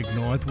Pacific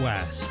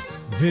Northwest.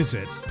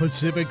 Visit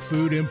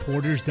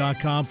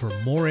PacificFoodImporters.com for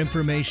more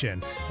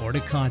information or to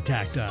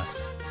contact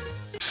us.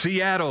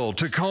 Seattle,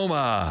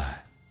 Tacoma,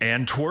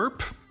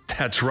 Antwerp.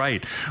 That's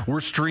right.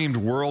 We're streamed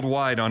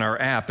worldwide on our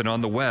app and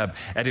on the web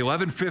at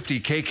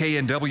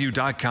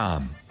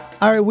 1150kknw.com.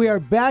 All right, we are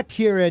back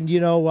here, and, we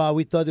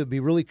thought it would be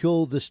really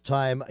cool this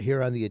time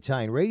here on the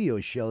Italian radio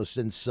show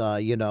since,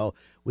 we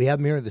have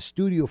him here in the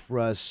studio for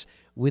us.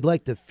 We'd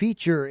like to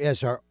feature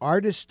as our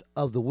Artist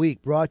of the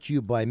Week, brought to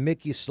you by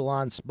Mickey's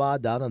Salon Spa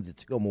down on the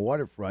Tacoma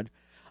waterfront.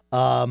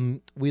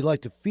 We'd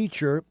like to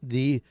feature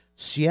the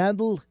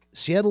Seattle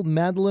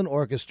Mandolin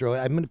Orchestra.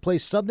 I'm going to play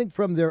something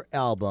from their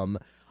album.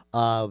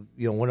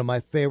 One of my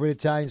favorite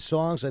Italian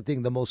songs, I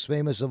think the most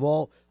famous of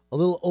all, a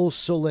little O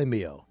Sole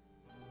Mio.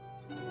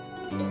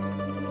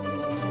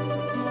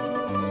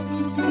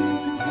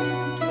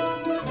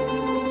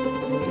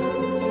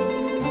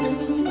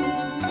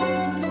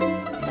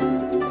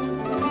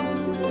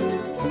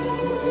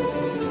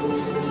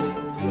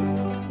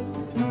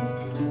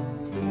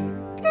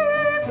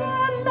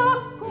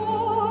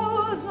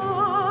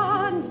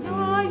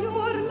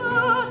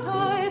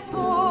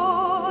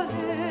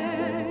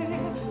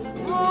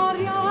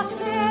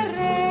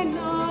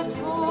 Serena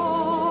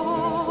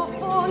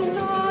dopo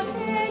la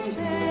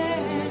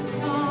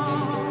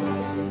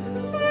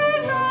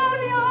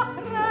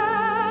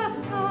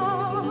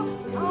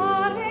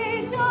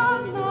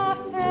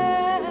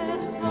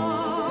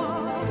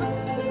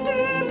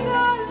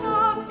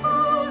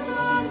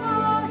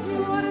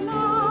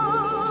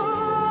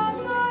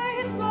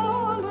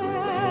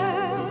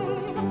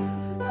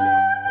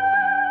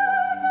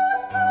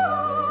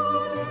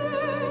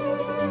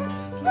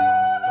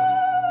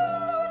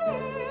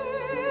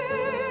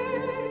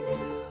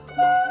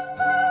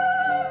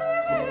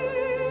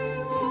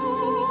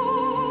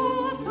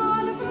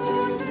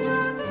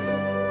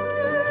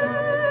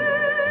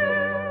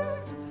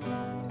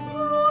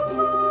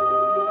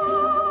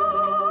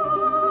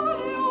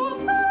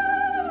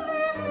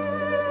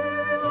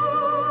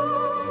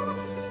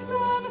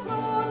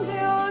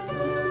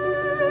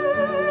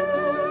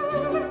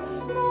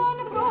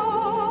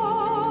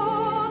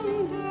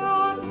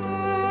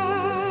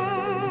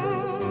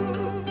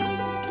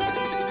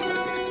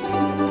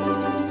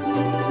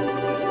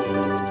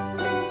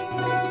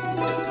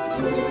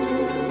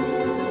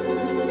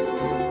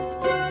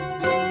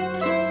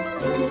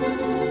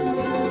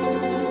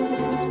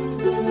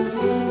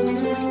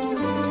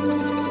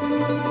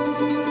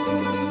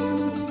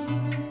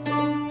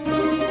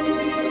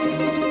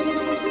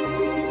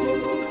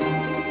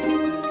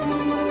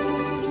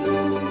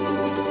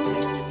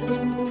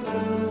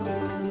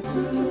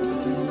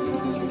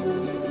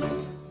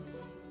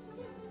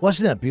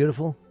Wasn't that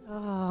beautiful?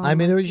 Oh, I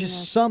mean, there was goodness.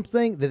 just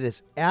something that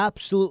is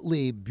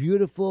absolutely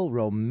beautiful,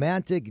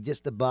 romantic,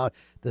 just about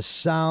the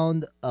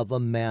sound of a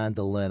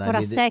mandolin. For I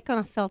a mean, second,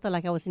 I felt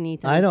like I was in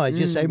Italy. I know. I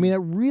mean, it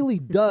really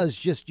does.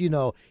 Just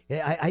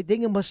I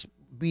think it must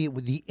be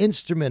with the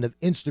instrument of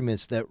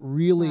instruments that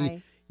really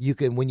Right. you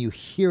can, when you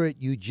hear it,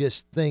 you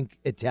just think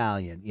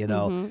Italian.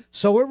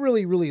 So we're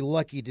really, really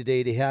lucky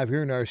today to have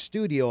here in our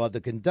studio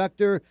the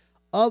conductor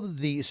of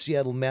the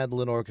Seattle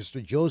Mandolin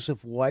Orchestra,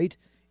 Joseph White.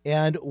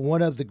 And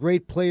one of the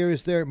great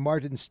players there,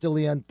 Martin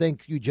Stilian.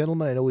 Thank you,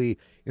 gentlemen. I know we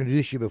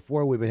introduced you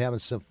before. We've been having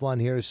some fun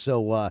here.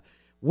 So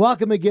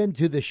welcome again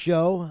to the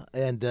show.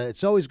 And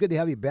it's always good to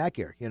have you back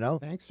here,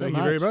 Thanks so Thank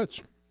much. you very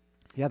much.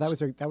 Yeah, that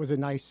was a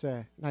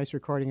nice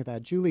recording of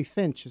that. Julie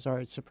Finch is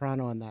our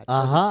soprano on that.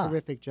 Does Uh-huh. a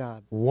terrific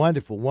job.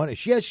 Wonderful.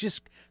 She has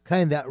just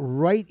kind of that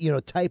right,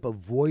 type of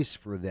voice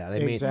for that. I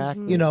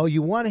Exactly. mean,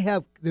 you want to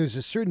have, there's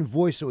a certain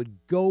voice that would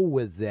go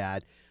with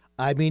that.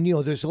 I mean,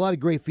 there's a lot of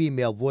great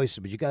female voices,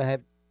 but you got to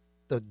have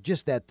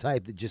just that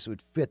type that just would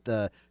fit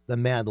the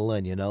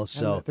mandolin,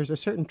 So And there's a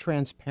certain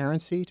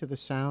transparency to the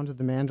sound of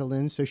the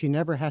mandolin, so she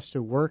never has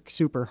to work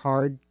super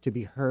hard to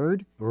be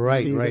heard.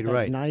 Right, so you right, get that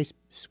right. Nice,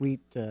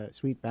 sweet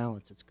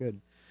balance. It's good.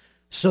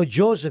 So,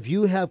 Joseph,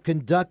 you have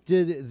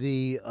conducted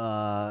the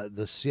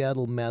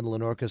Seattle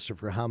Mandolin Orchestra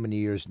for how many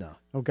years now?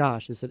 Oh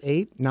gosh, is it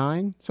 8,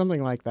 9,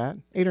 something like that?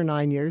 8 or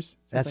 9 years.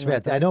 That's something like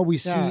right. that. I know we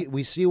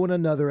Yeah. see one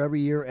another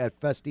every year at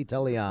Festa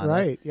Italiana.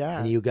 Right,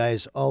 yeah. And you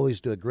guys always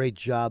do a great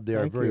job. They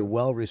are Thank very you.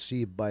 well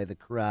received by the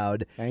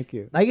crowd. Thank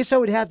you. I guess I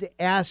would have to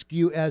ask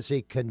you as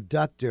a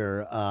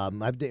conductor.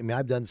 I've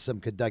done some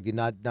conducting,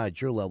 not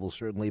at your level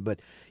certainly, but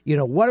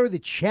what are the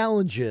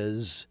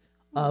challenges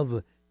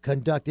of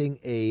conducting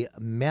a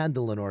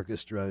mandolin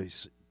orchestra? would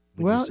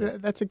you Well, say?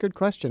 that's a good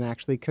question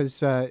actually,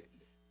 because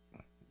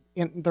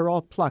they're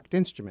all plucked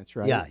instruments,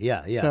 right?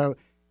 Yeah. So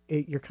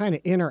you're kind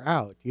of in or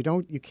out.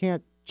 You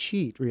can't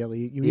cheat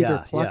really. You Yeah,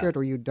 either pluck yeah. it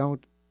or you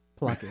don't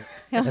pluck it.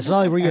 It's not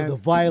like where you have And- the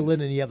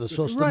violin and you have the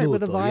sostenuto. Right,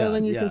 with the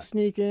violin you yeah. can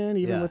sneak in.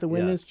 Even Yeah, with the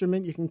wind yeah.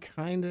 instrument, you can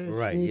kind of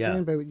Right, sneak yeah.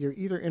 in, but you're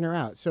either in or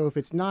out. So if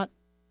it's not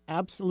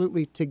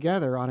absolutely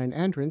together on an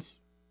entrance,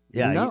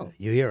 Yeah, you know.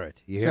 you hear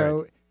it. You hear So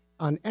it.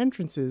 on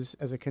entrances,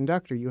 as a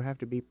conductor, you have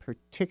to be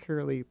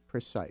particularly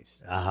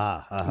precise.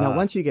 Aha. Now,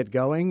 once you get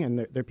going and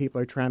the people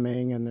are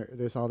tremming and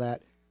there's all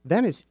that,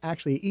 then it's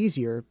actually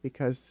easier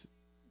because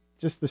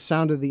just the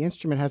sound of the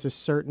instrument has a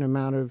certain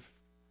amount of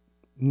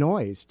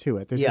noise to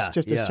it. There's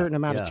just a certain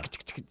amount of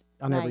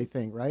on Right.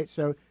 everything, right?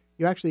 So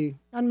you actually,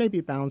 and maybe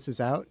it balances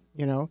out,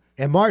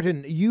 And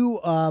Martin, you,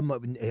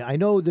 I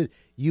know that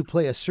you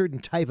play a certain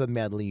type of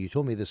mandolin. You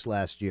told me this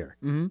last year.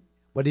 Mm-hmm.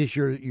 What is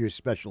your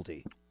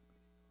specialty?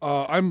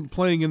 I'm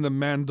playing in the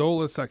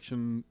mandola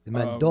section. The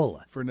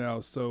mandola. For now,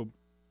 so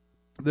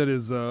that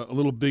is a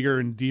little bigger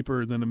and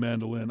deeper than a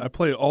mandolin. I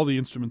play all the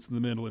instruments in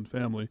the mandolin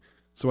family,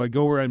 so I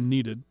go where I'm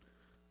needed.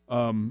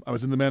 I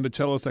was in the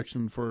mandocello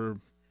section for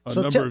a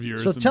number of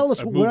years. So and tell us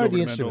I've what moved are over the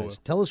to instruments.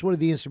 mandola. Tell us what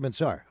the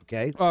instruments are,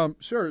 okay?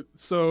 Sure.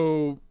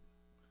 So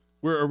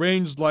we're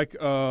arranged like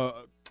a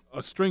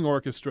string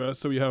orchestra.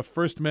 So we have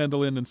first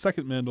mandolin and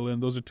second mandolin.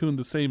 Those are tuned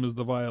the same as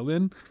the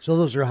violin. So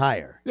those are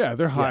higher. Yeah,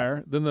 they're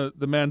higher. Then the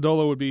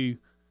mandola would be,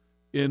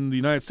 in the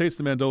United States,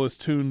 the mandola is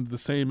tuned the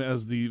same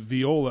as the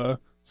viola.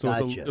 So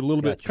it's Gotcha, a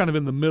little bit gotcha. kind of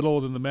in the middle.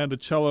 Then the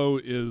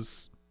mandocello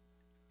is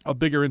a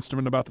bigger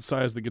instrument about the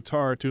size of the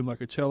guitar, tuned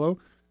like a cello.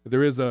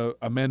 There is a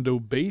mando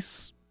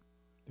bass.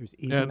 there's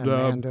even And, a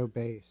mando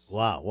bass.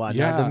 Wow.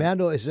 Yeah. Now, the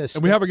mando is this.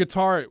 And we have a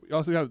guitar.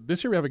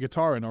 This year we have a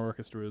guitar in our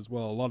orchestra as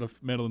well. A lot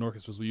of mandolin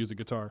orchestras will use a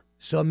guitar.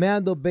 So a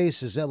mando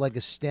bass, is that like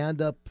a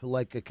stand-up,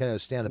 like a kind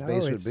of stand-up No,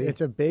 bass would it's, be?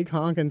 it's a big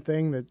honking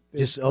thing that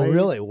is Just, oh, played-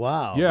 really?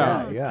 Wow.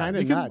 Yeah. It's kind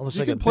of You can, nuts. Almost you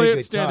like can a play big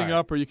it standing guitar.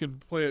 up, or you can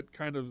play it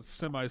kind of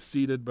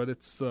semi-seated. But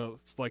it's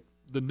like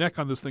the neck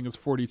on this thing is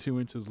 42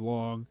 inches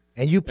long.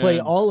 And you play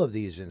And all of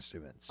these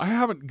instruments. I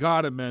haven't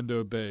got a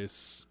mando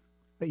bass.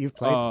 But you've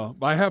played.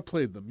 I have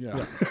played them.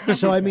 Yeah.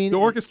 So, I mean, the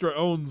orchestra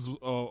owns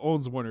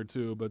one or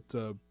two, but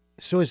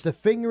so is the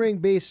fingering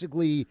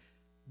basically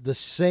the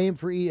same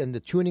for and the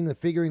tuning, the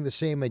fingering the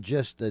same, and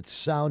just the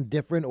sound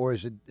different, or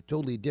is it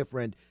totally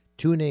different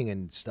tuning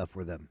and stuff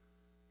for them?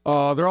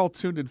 they're all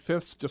tuned in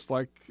fifths, just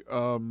like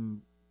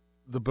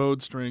the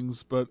bowed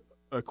strings. But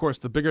of course,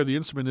 the bigger the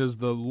instrument is,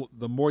 the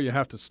more you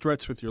have to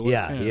stretch with your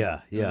left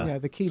hand. Yeah,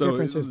 the key So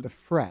difference is it- the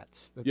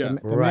frets. The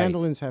Right.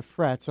 mandolins have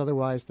frets.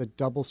 Otherwise, the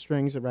double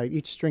strings are right.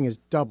 Each string is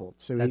doubled.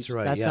 So That's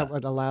right, That's yeah.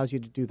 what allows you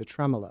to do the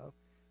tremolo.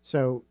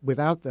 So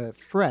without the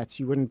frets,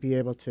 you wouldn't be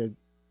able to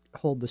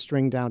hold the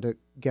string down to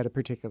get a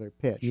particular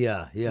pitch.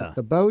 Yeah.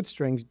 The bowed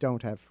strings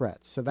don't have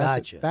frets. So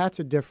Gotcha. that's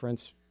a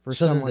difference for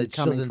So then someone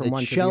coming then from the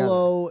one to the other.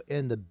 cello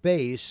and the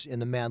bass in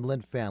the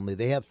mandolin family,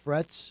 they have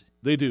frets?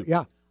 They do.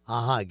 Yeah.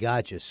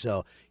 Gotcha.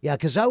 So, yeah,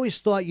 because I always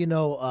thought,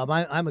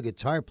 I'm a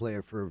guitar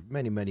player for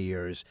many, many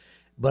years,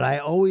 but I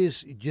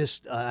always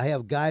just, I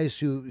have guys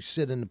who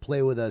sit and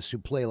play with us who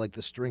play like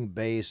the string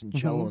bass and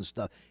cello and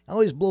stuff. It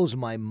always blows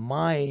my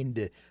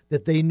mind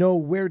that they know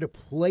where to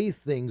play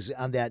things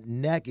on that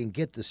neck and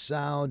get the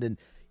sound. And,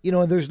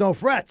 and there's no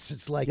frets.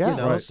 It's like,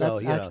 right. so,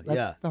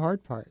 that's the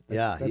hard part.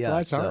 That's why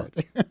it's hard.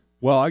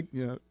 Well,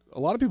 a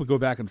lot of people go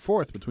back and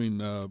forth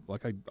between,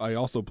 I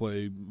also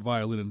play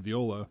violin and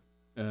viola,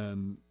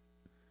 and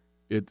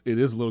it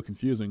is a little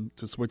confusing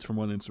to switch from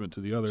one instrument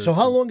to the other. So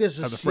how long has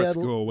the frets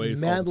go away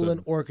Seattle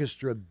Mandolin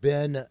Orchestra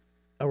been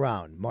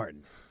around,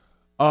 Martin?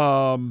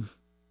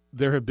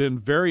 There have been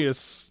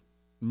various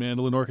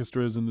mandolin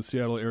orchestras in the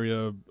Seattle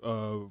area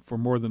for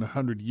more than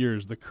 100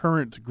 years. The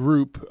current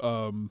group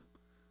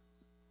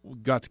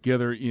got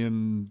together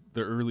in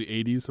the early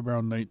 80s,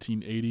 around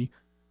 1980,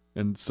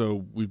 and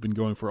so we've been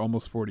going for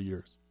almost 40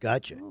 years.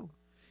 Gotcha. Oh.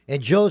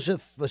 And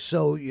Joseph,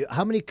 so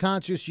how many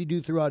concerts you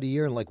do throughout a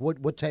year, and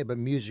what type of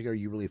music are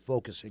you really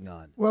focusing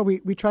on? Well,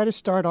 we try to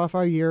start off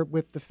our year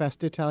with the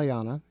Festa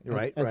Italiana at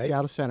right.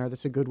 Seattle Center.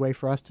 That's a good way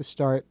for us to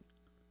start.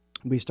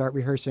 We start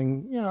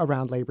rehearsing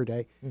around Labor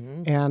Day,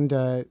 and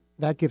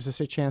that gives us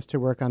a chance to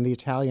work on the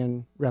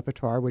Italian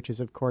repertoire, which is,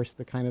 of course,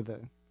 the kind of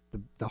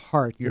the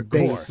heart, your the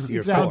base,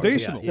 your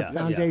foundational, the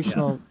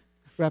foundational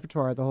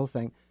repertoire, the whole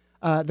thing.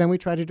 Then we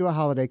try to do a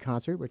holiday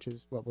concert, which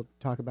is what we'll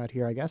talk about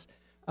here, I guess.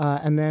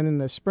 And then in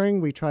the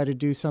spring, we try to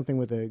do something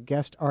with a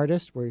guest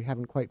artist. We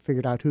haven't quite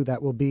figured out who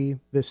that will be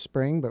this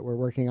spring, but we're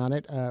working on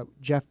it.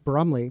 Jeff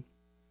Brumley,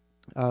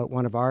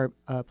 one of our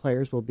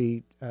players, will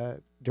be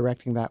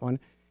directing that one.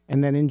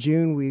 And then in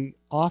June, we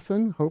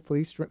often,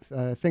 hopefully,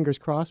 fingers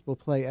crossed, will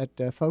play at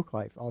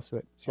Folklife, also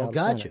at Seattle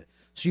Center. Center.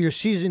 So your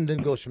season then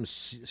goes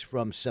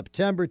from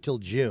September till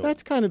June.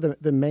 That's kind of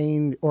the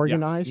main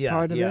organized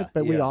part of it,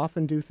 but we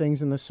often do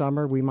things in the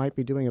summer. We might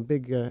be doing a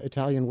big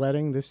Italian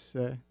wedding this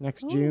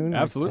next June.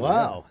 Absolutely.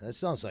 Wow, that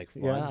sounds like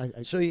fun. Yeah,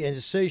 and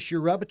it says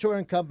your repertoire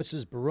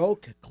encompasses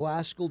Baroque,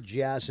 classical,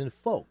 jazz, and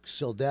folk.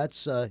 So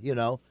that's,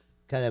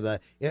 kind of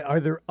are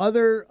there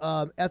other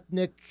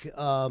ethnic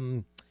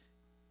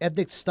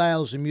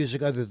styles of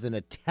music other than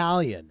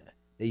Italian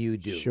that you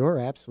do? Sure,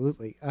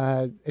 absolutely.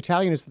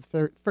 Italian is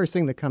the first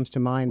thing that comes to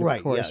mind,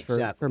 of course,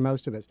 for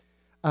most of us.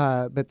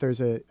 But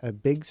there's a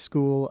big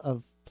school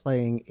of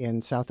playing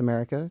in South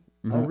America,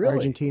 really?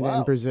 Argentina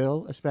and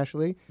Brazil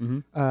especially.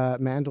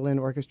 Mandolin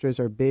orchestras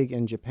are big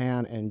in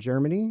Japan and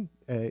Germany.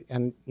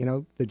 And,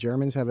 the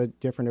Germans have a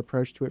different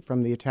approach to it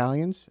from the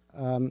Italians.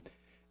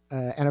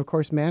 And, of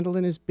course,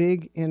 mandolin is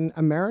big in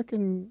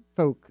American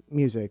folk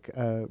music,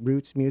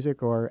 roots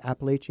music or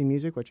Appalachian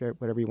music,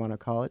 whatever you want to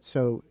call it.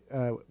 So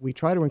we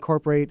try to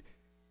incorporate,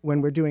 when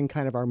we're doing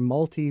kind of our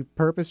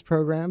multi-purpose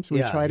programs,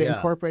 we try to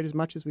incorporate as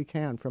much as we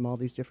can from all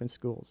these different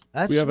schools.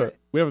 We have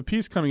a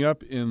piece coming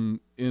up in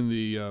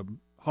the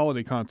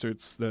holiday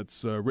concerts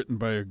that's written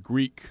by a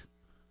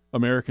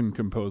Greek-American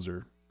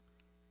composer.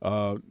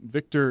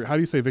 Victor, how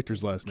do you say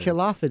Victor's last name?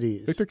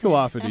 Kilophides. Victor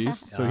Kilophides.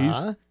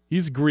 So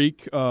he's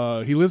Greek.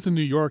 He lives in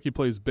New York. He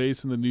plays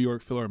bass in the New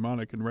York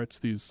Philharmonic and writes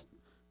these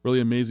really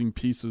amazing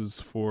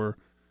pieces for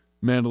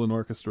mandolin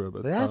orchestra.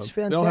 But that's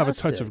fantastic. They all have a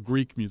touch of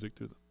Greek music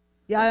to them.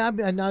 Yeah,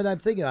 I'm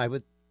thinking I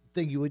would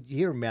think you would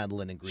hear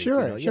mandolin in Greek.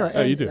 Sure, sure.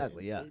 Yeah, you do.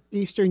 Exactly, yeah.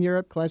 Eastern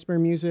Europe, klezmer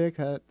music,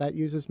 that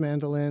uses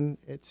mandolin.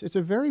 It's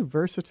a very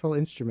versatile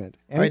instrument.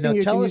 Right, Anything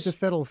you can use a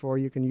fiddle for,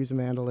 you can use a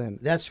mandolin.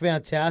 That's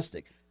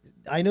fantastic.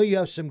 I know you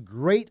have some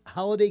great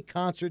holiday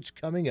concerts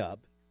coming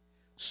up.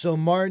 So,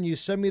 Martin, you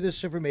send me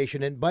this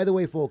information. And by the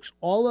way, folks,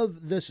 all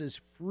of this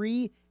is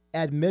free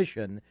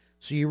admission.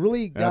 So you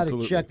really got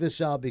to check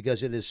this out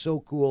because it is so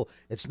cool.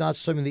 It's not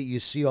something that you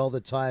see all the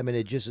time, and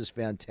it just is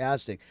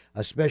fantastic,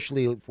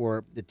 especially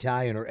for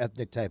Italian or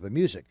ethnic type of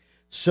music.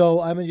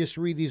 So I'm going to just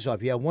read these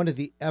off. You have one at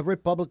the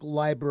Everett Public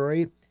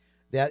Library.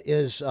 That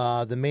is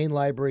the main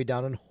library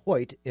down in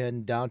Hoyt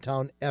in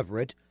downtown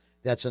Everett.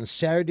 That's on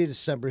Saturday,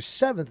 December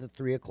 7th at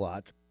 3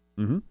 o'clock.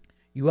 Mm-hmm.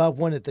 You have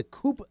one at the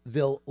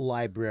Coopville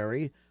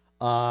Library,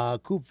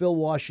 Coopville,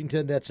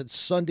 Washington. That's at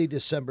Sunday,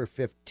 December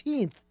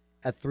 15th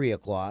at 3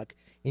 o'clock.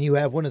 And you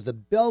have one at the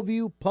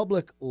Bellevue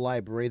Public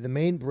Library, the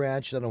main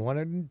branch on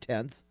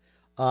 110th,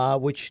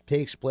 which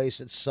takes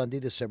place at Sunday,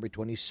 December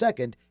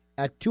 22nd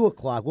at 2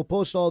 o'clock. We'll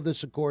post all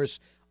this, of course,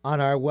 on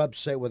our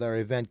website with our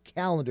event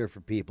calendar for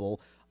people.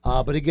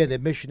 But again, the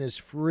admission is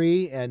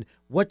free. And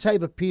what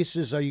type of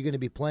pieces are you going to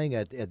be playing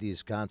at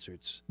these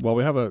concerts? Well,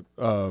 we have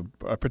a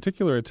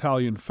particular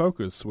Italian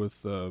focus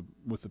with a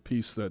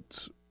piece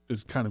that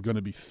is kind of going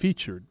to be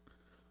featured.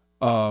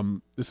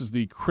 This is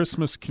the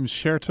Christmas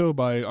Concerto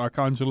by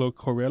Arcangelo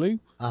Corelli.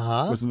 He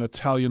was an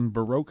Italian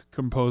Baroque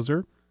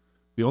composer.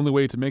 The only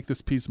way to make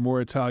this piece more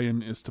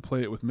Italian is to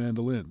play it with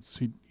mandolins.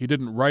 He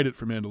didn't write it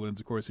for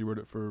mandolins, of course. He wrote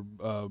it for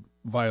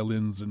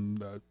violins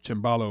and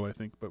cembalo, I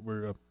think. But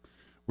we're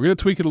going to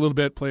tweak it a little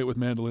bit, play it with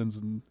mandolins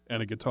and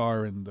a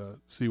guitar, and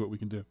see what we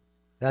can do.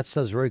 That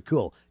sounds very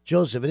cool.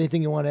 Joseph,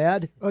 anything you want to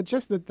add? Well,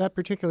 just that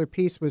particular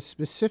piece was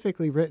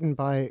specifically written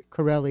by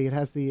Corelli. It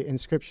has the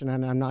inscription,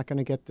 and I'm not going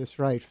to get this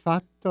right.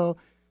 Fatto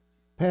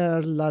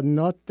per la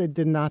notte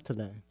di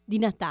Natale. Di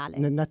Natale.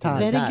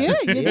 Natale. Very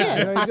good. You did.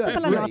 Very good. Fatto per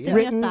la notte di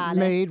Natale.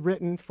 Natale.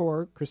 Written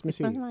for Christmas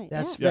Eve.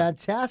 That's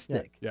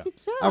fantastic. Yeah.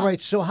 All right,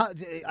 so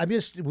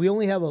we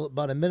only have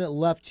about a minute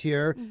left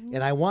here,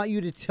 and I want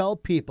you to tell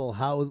people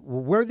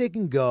where they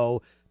can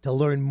go to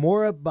learn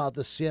more about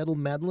the Seattle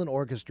Mandolin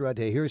Orchestra,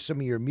 to hear some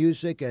of your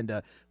music,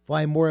 and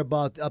find more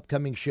about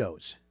upcoming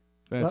shows?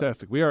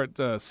 Fantastic. We are at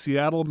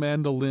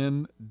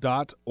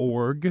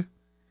seattlemandolin.org,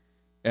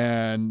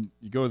 and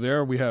you go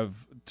there. We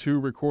have 2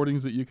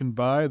 recordings that you can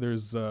buy.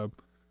 There's a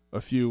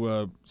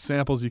few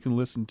samples you can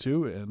listen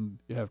to, and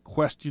you have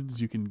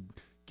questions. You can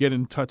get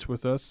in touch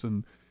with us.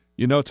 And,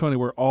 Tony,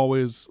 we're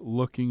always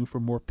looking for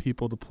more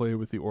people to play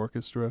with the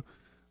orchestra.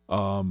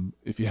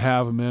 If you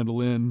have a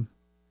mandolin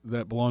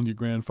that belonged to your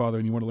grandfather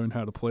and you want to learn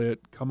how to play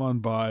it, come on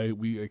by.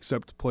 We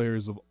accept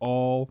players of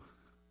all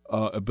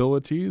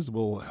abilities.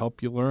 We'll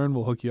help you learn.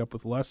 We'll hook you up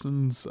with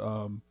lessons.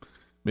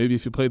 Maybe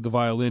if you played the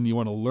violin, you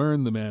want to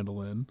learn the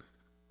mandolin.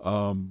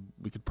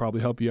 We could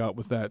probably help you out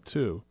with that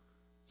too.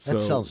 That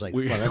sounds like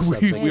fun.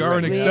 We are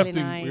an really accepting.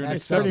 nice. We're an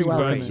That's accepting well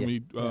bunch.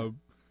 done.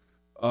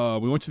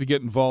 We want you to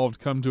get involved.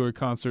 Come to a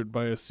concert,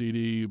 buy a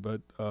CD.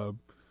 But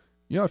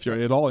if you're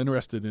at all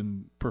interested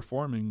in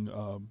performing.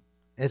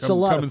 It's come, a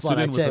lot come of fun.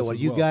 I and sit in tell you with us what,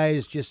 as you well.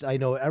 guys I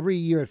know every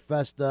year at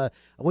Festa,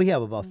 we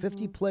have about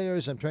 50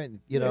 players. I'm trying,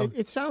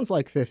 It sounds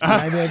like 50.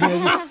 I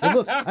mean,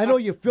 look, I know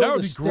you That fill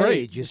would the be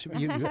great. stage.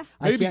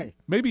 I can't.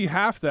 Maybe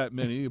half that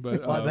many,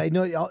 but But I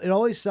know it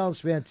always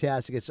sounds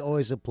fantastic. It's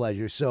always a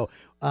pleasure. So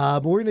we're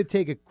going to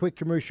take a quick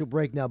commercial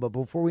break now. But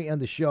before we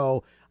end the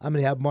show, I'm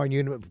going to have Martin,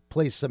 you're going to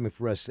play something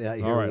for us here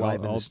all right, live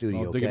in I'll the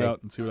studio. I'll dig okay? it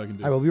out and see what I can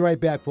do. I will be right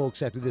back,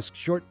 folks, after this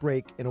short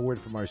break and a word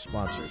from our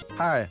sponsors.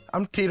 Hi,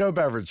 I'm Tito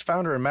Beverage,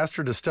 founder and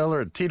master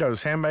distiller at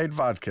Tito's Handmade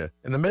Vodka.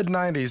 In the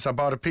mid-'90s, I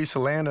bought a piece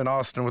of land in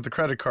Austin with a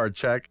credit card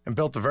check and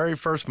built the very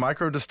first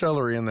micro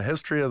distillery in the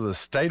history of the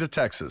state of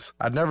Texas.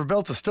 I'd never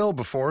built a still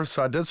before,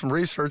 so I did some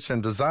research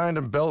and designed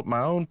and built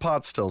my own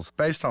pot stills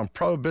based on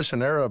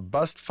Prohibition-era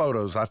bust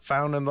photos I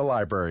found in the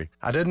library.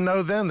 I didn't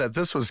know then that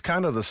this was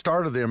kind of the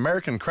start of the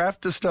American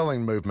craft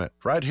distilling movement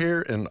right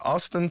here in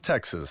Austin,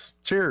 Texas.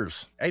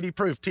 Cheers. 80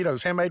 proof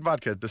Tito's Handmade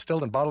Vodka,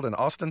 distilled and bottled in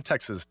Austin,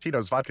 Texas.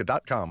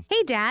 Tito'sVodka.com.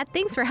 Hey, Dad,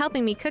 thanks for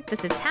helping me cook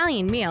this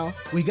Italian meal.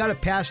 We got to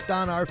pass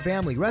down our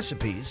family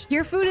recipes,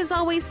 Your food is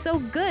always so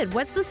good.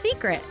 What's the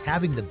secret?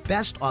 having the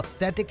best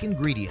authentic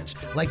ingredients,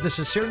 like the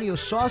Cicernio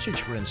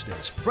sausage, for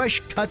instance.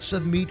 Fresh cuts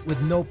of meat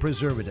with no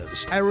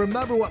preservatives. I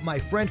remember what my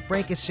friend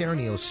Frank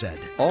Cicernio said.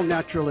 All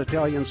natural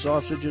Italian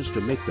sausages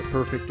to make the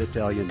perfect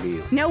Italian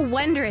meal. No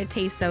wonder it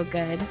tastes so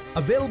good.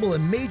 Available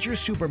in major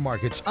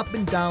supermarkets up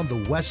and down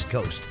the West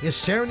Coast.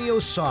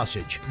 Cicernio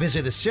sausage.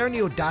 Visit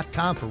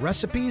Cicernio.com for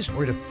recipes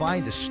or to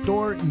find a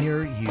store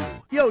near you.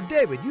 Yo,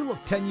 David, you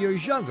look 10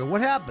 years younger.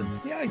 What happened?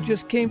 Yeah, I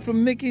just came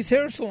from Mickey's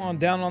Hair Salon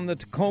down on the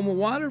Tacoma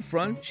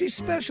waterfront. She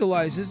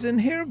specializes in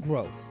hair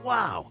growth.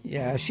 Wow.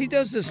 Yeah, she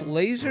does this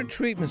laser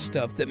treatment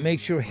stuff that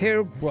makes your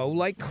hair grow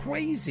like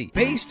crazy,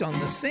 based on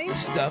the same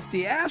stuff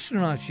the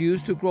astronauts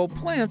use to grow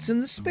plants in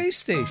the space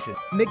station.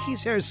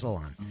 Mickey's Hair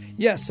Salon.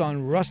 Yes,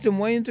 on Ruston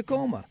Way in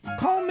Tacoma.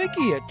 Call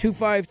Mickey at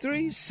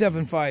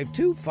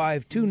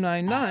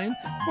 253-752-5299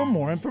 for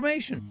more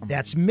information.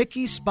 That's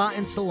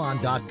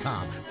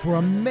MickeySpaAndSalon.com for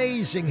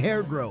amazing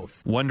hair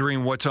growth.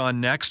 Wondering what's on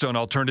next on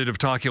Alternative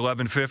Talk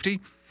 1150?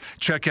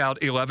 Check out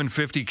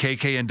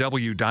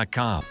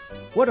 1150kknw.com.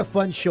 What a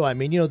fun show. I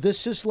mean,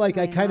 this is like,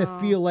 I kind know. of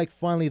feel like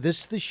finally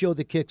this is the show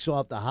that kicks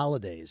off the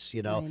holidays,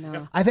 I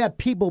know. I've had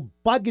people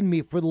bugging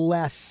me for the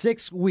last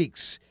 6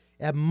 weeks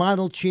at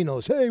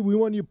Montalcino's. Hey, we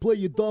want you to play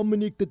your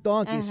Dominique the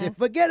Donkey. I said,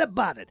 forget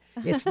about it.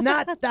 It's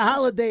not the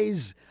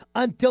holidays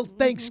until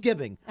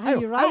Thanksgiving. I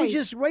You're was right.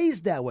 just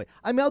raised that way.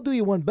 I mean, I'll do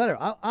you one better.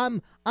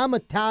 I'm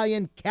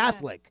Italian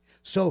Catholic.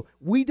 So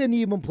we didn't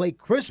even play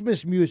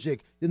Christmas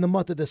music in the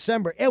month of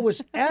December. It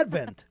was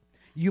Advent.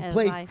 You That's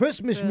played right.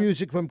 Christmas True.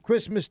 music from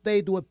Christmas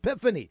Day to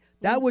Epiphany.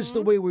 That was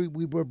the way we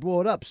were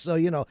brought up. So,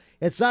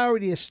 it's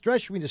already a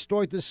stretch for me to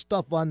start this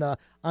stuff on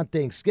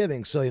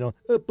Thanksgiving. So,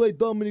 play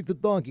Dominique the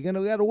Donkey. We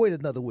got to wait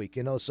another week,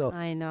 So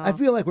I know. I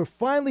feel like we're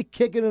finally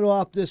kicking it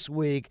off this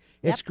week.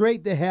 It's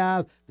great to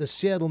have the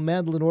Seattle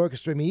Mandolin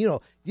Orchestra. I mean,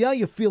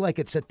 you feel like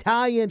it's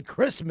Italian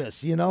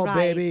Christmas, Right,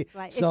 baby.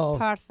 right. It's So,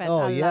 perfect. Oh,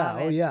 I yeah.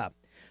 love Oh, it. yeah.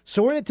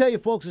 So we're going to tell you,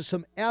 folks, there's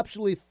some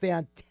absolutely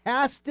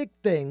fantastic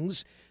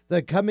things that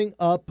are coming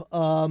up,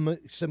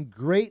 some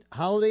great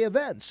holiday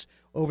events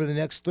over the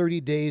next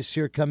 30 days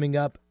here coming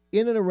up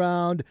in and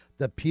around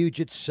the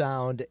Puget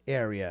Sound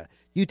area.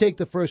 You take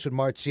the first one,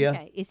 Marzia.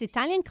 Okay, it's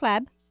Italian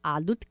Club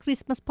Adult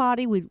Christmas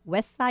Party with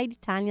Westside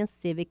Italian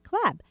Civic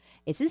Club.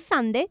 It's is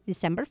Sunday,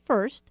 December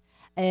 1st.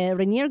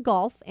 Rainier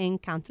Golf and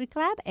Country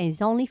Club, and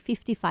it's only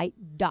 $55.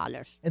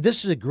 And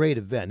this is a great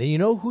event. And you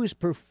know who's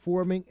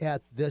performing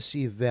at this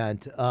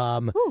event?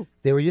 Who?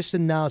 They were just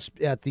announced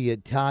at the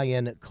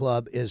Italian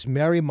Club is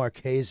Mary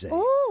Marchese.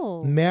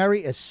 Oh.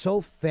 Mary is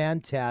so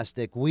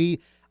fantastic. I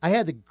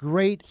had the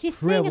great She's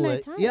singing in privilege.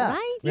 Italian, Yeah.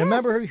 right?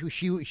 Remember Yes. her?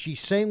 She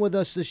sang with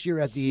us this year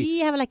at the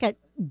She have like a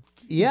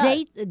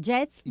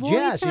Jet's voice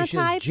jazz. kind of She's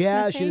type.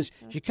 jazz. let's say?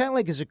 She kind of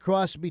like is a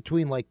cross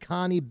between like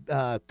Connie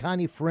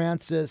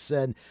Francis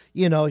and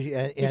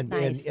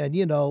nice.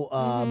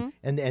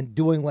 and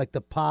doing like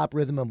the pop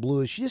rhythm and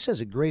blues. She just has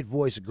a great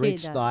voice, a great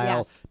She does,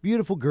 style. yes.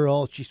 Beautiful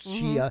girl.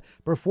 She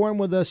performed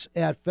with us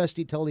at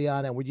Festa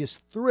Italiana, and we're just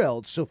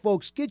thrilled. So,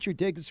 folks, get your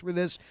tickets for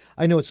this.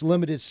 I know it's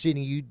limited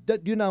seating. You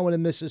do not want to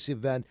miss this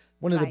event.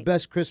 One of the Right.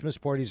 best Christmas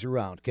parties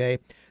around, okay?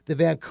 The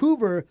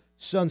Vancouver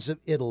Sons of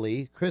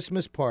Italy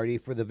Christmas party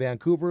for the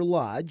Vancouver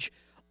Lodge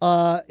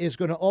is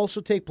going to also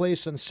take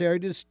place on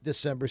Saturday,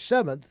 December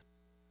 7th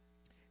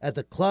at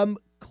the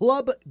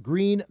Club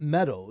Green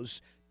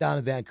Meadows down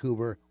in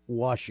Vancouver,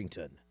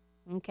 Washington.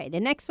 Okay, the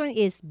next one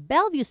is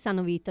Bellevue Son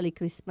of Italy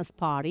Christmas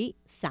Party,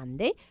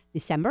 Sunday,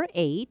 December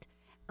 8th,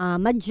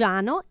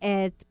 Maggiano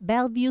at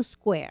Bellevue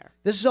Square.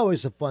 This is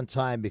always a fun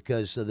time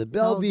because the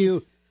Bellevue,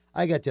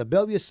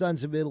 Bellevue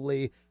Sons of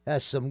Italy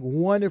has some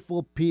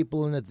wonderful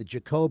people in it. The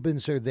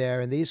Jacobins are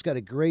there, and they just got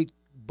a great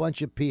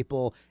bunch of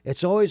people.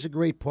 It's always a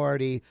great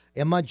party,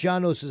 and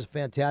Maggiano's is a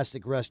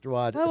fantastic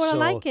restaurant. Oh, well,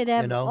 so, I like it.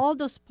 you know. All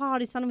those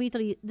parties, Son of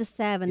Italy, the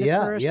 7th, the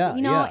Yeah, 1st. yeah,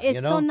 you know, yeah, it's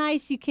you know. so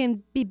nice you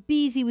can be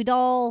busy with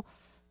all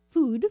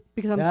food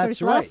because I'm sure That's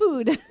it's a lot of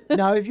food.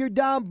 Now, if you're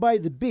down by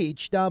the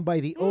beach, down by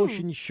the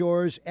Ocean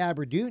Shores,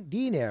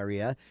 Aberdeen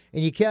area,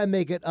 and you can't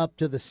make it up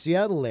to the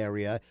Seattle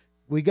area,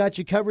 we got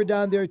you covered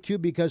down there, too,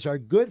 because our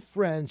good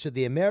friends at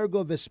the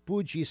Amerigo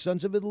Vespucci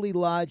Sons of Italy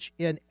Lodge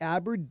in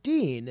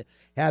Aberdeen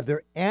have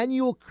their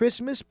annual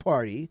Christmas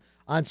party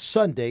on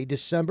Sunday,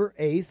 December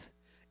 8th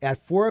at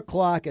 4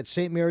 o'clock at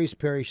St. Mary's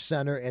Parish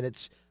Center, and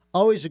it's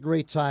always a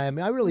great time.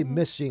 I really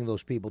miss seeing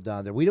those people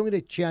down there. We don't get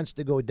a chance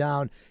to go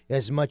down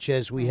as much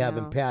as we have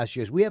in past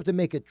years. We have to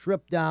make a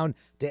trip down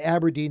to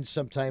Aberdeen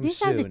sometime These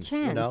soon. are the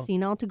chance,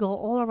 to go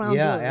all around.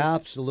 Yeah, those.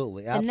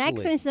 absolutely. The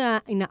next one is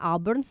in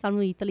Auburn, Son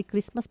of Italy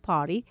Christmas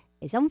Party.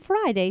 It's on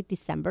Friday,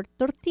 December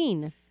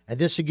 13th. And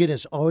this again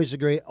is always a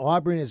great.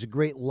 Auburn is a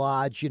great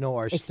lodge. You know,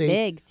 our It's state,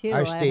 big, too.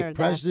 our I state heard that.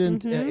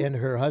 president Mhm. and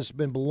her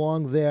husband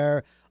belong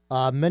there.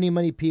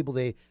 Many people.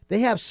 They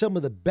have some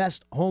of the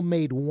best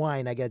homemade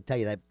wine I got to tell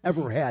you that I've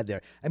ever had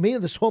there. I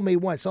mean, this homemade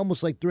wine, it's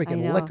almost like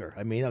drinking know. liquor.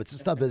 I mean, it's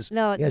stuff is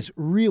No, it's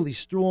really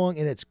strong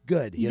and it's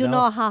good. You don't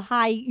know how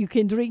high you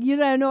can drink. You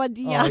have no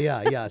idea. Oh,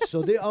 yeah.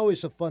 So they're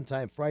always a fun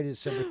time, Friday,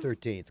 December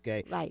 13th,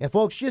 okay? Right. And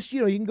folks, just,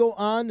 you can go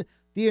on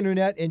the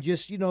internet and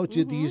just,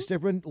 to these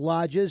different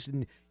lodges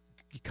and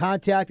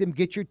contact them,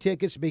 get your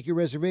tickets, make your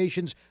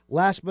reservations.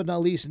 Last but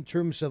not least, in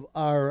terms of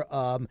our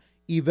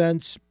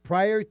events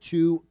prior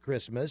to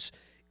Christmas,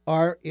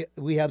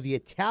 we have the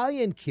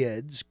Italian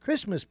Kids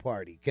Christmas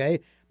Party, okay?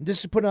 This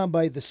is put on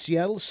by the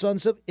Seattle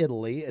Sons of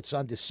Italy. It's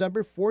on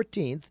December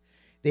 14th.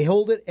 They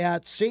hold it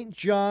at St.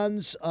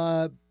 John's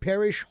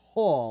Parish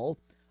Hall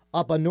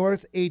up on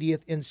North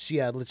 80th in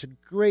Seattle. It's a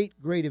great,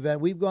 great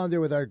event. We've gone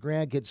there with our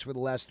grandkids for the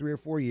last 3 or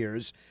 4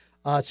 years.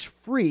 It's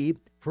free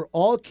for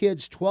all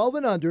kids 12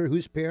 and under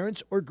whose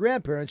parents or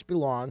grandparents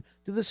belong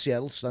to the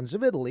Seattle Sons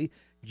of Italy.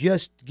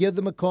 Just give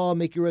them a call,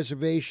 make your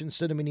reservation,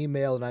 send them an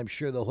email, and I'm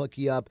sure they'll hook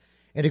you up.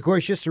 And, of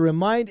course, just to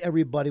remind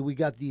everybody, we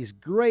got these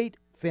great,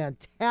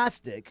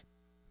 fantastic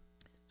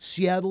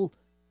Seattle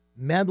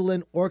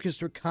Mandolin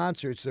Orchestra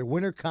concerts, their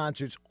winter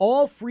concerts,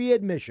 all free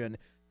admission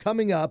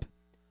coming up,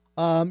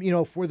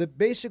 for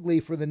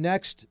the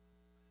next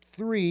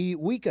 3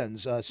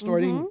 weekends,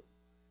 starting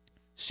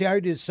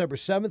Saturday, December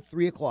 7th,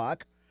 3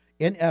 o'clock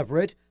in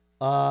Everett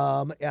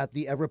at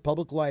the Everett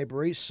Public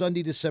Library,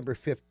 Sunday, December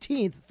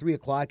 15th, 3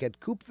 o'clock at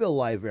Coupeville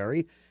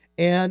Library,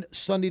 and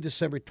Sunday,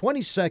 December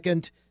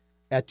 22nd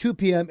at 2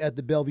 p.m. at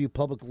the Bellevue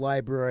Public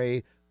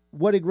Library.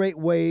 What a great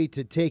way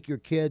to take your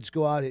kids,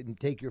 go out and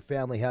take your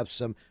family, have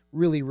some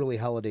really, really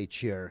holiday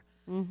cheer.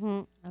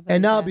 Mm-hmm.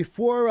 And now,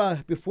 before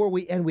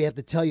we end, we have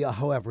to tell you,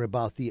 however,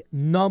 about the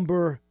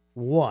number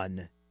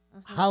one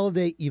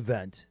holiday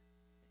event.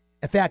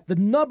 In fact, the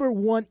number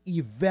one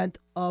event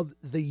of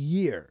the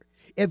year.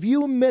 If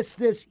you miss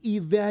this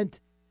event,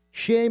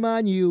 shame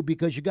on you,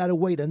 because you got to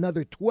wait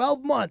another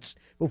 12 months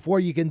before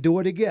you can do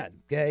it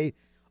again, okay?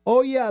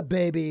 Oh, yeah,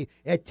 baby.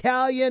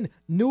 Italian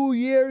New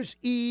Year's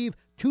Eve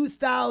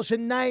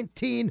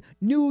 2019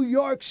 New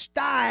York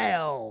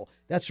style.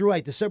 That's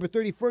right, December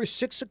 31st,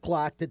 6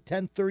 o'clock to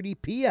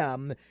 10:30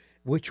 p.m.,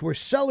 which we're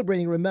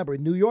celebrating, remember,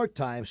 New York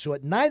time. So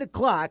at 9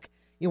 o'clock,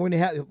 we're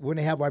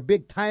gonna have our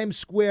big Times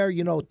Square,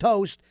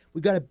 toast.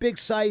 We've got a big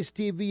size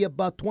TV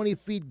about 20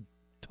 feet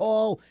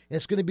tall, and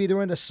it's going to be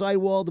there on the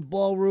sidewall of the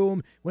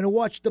ballroom. We're going to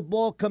watch the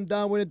ball come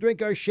down. We're going to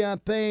drink our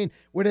champagne.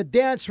 We're going to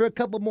dance for a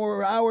couple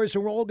more hours,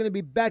 and we're all going to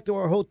be back to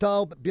our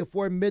hotel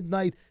before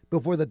midnight,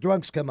 before the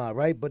drunks come out,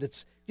 right? But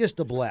it's just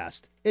a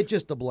blast. It's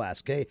just a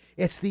blast, okay?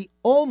 It's the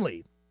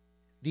only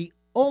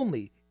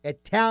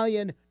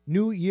Italian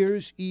New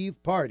Year's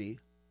Eve party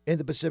in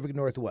the Pacific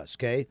Northwest,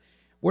 okay?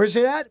 Where's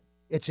it at?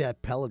 It's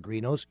at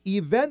Pellegrino's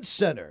Event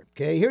Center,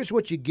 okay? Here's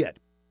what you get.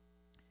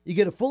 You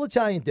get a full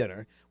Italian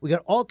dinner. We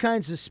got all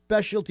kinds of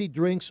specialty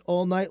drinks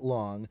all night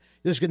long.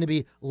 There's going to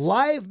be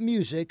live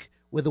music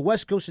with the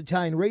West Coast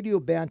Italian radio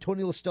band,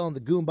 Tony LaStella and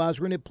the Goombas.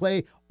 We're going to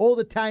play old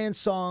Italian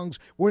songs.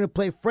 We're going to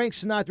play Frank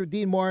Sinatra,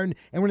 Dean Martin,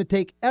 and we're going to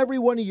take every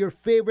one of your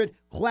favorite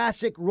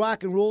classic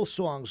rock and roll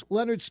songs,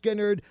 Leonard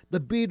Skinner,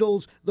 the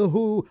Beatles, the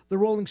Who, the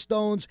Rolling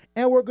Stones,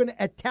 and we're going to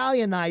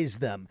Italianize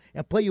them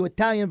and play you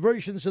Italian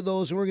versions of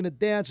those, and we're going to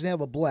dance and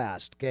have a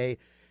blast, okay?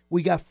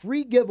 We got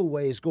free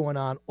giveaways going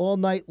on all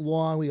night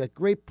long. We got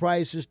great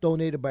prizes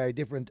donated by our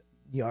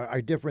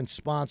different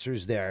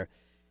sponsors there.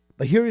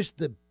 But here's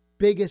the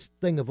biggest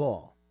thing of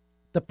all.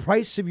 The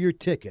price of your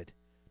ticket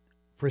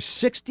for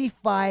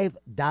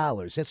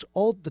 $65. That's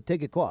all the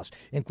ticket costs.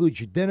 It includes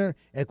your dinner,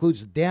 it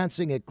includes the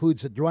dancing, it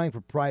includes the drawing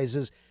for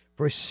prizes.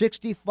 For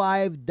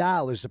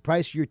 $65, the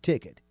price of your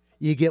ticket,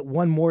 you get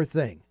one more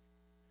thing.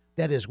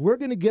 That is, we're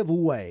going to give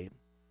away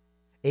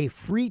a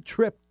free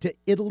trip to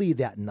Italy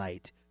that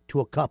night to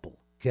a couple,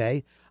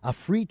 okay? A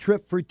free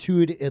trip for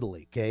two to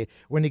Italy, okay?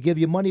 We're going to give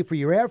you money for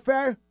your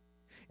airfare,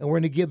 and we're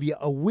going to give you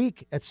a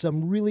week at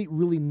some really,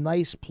 really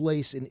nice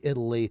place in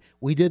Italy.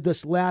 We did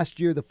this last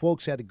year. The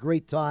folks had a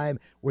great time.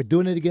 We're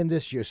doing it again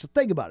this year. So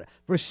think about it.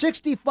 For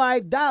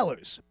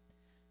 $65,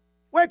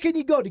 where can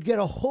you go to get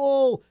a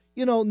whole,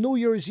 New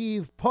Year's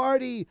Eve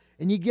party,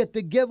 and you get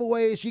the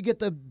giveaways, you get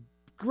the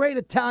great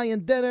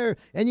Italian dinner,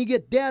 and you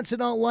get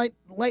dancing all night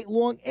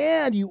long,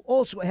 and you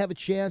also have a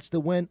chance to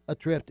win a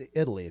trip to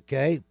Italy,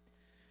 okay?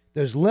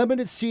 There's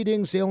limited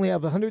seatings. They only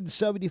have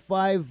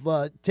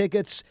 175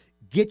 tickets.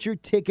 Get your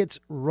tickets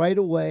right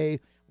away.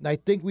 And I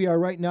think we are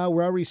right now.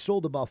 We're already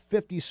sold about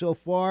 50 so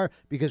far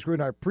because we're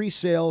in our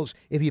pre-sales.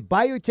 If you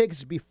buy your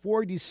tickets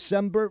before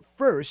December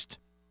 1st,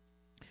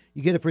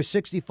 you get it for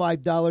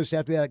 $65.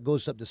 After that, it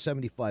goes up to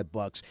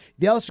 $75.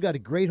 They also got a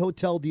great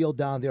hotel deal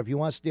down there. If you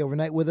want to stay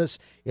overnight with us,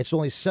 it's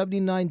only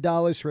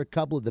 $79 for a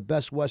couple of the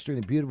best Western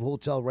and beautiful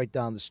hotel right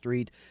down the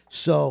street.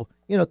 So,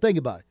 think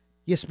about it.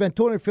 You spend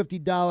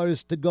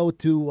 $250 to go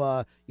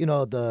to,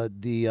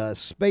 the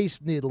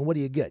Space Needle. What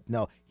do you get?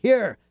 No,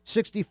 here,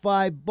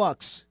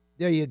 $65.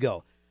 There you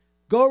go.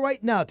 Go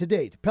right now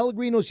today to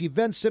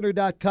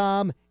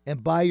Pellegrino'sEventCenter.com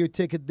and buy your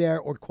ticket there,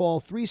 or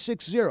call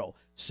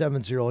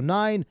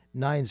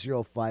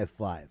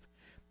 360-709-9055.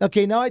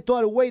 Okay, now I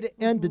thought a way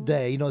to end the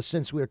day,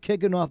 since we're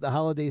kicking off the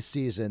holiday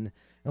season,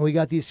 and we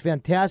got these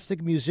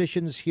fantastic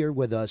musicians here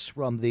with us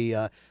from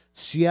the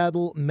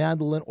Seattle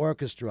Mandolin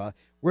Orchestra.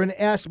 We're going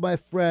to ask my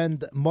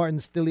friend Martin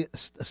Staglione.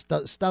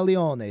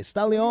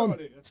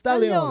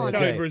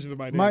 Okay. Version of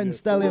my name, Martin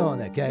yes.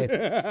 Staglione, okay?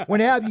 We're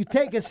going to have you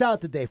take us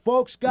out today.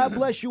 Folks, God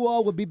bless you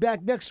all. We'll be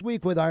back next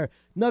week with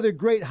another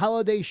great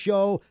holiday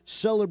show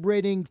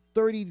celebrating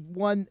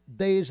 31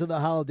 days of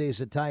the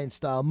holidays Italian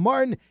style.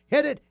 Martin,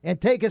 hit it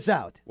and take us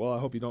out. Well, I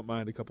hope you don't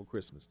mind a couple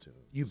Christmas tunes.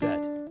 You bet.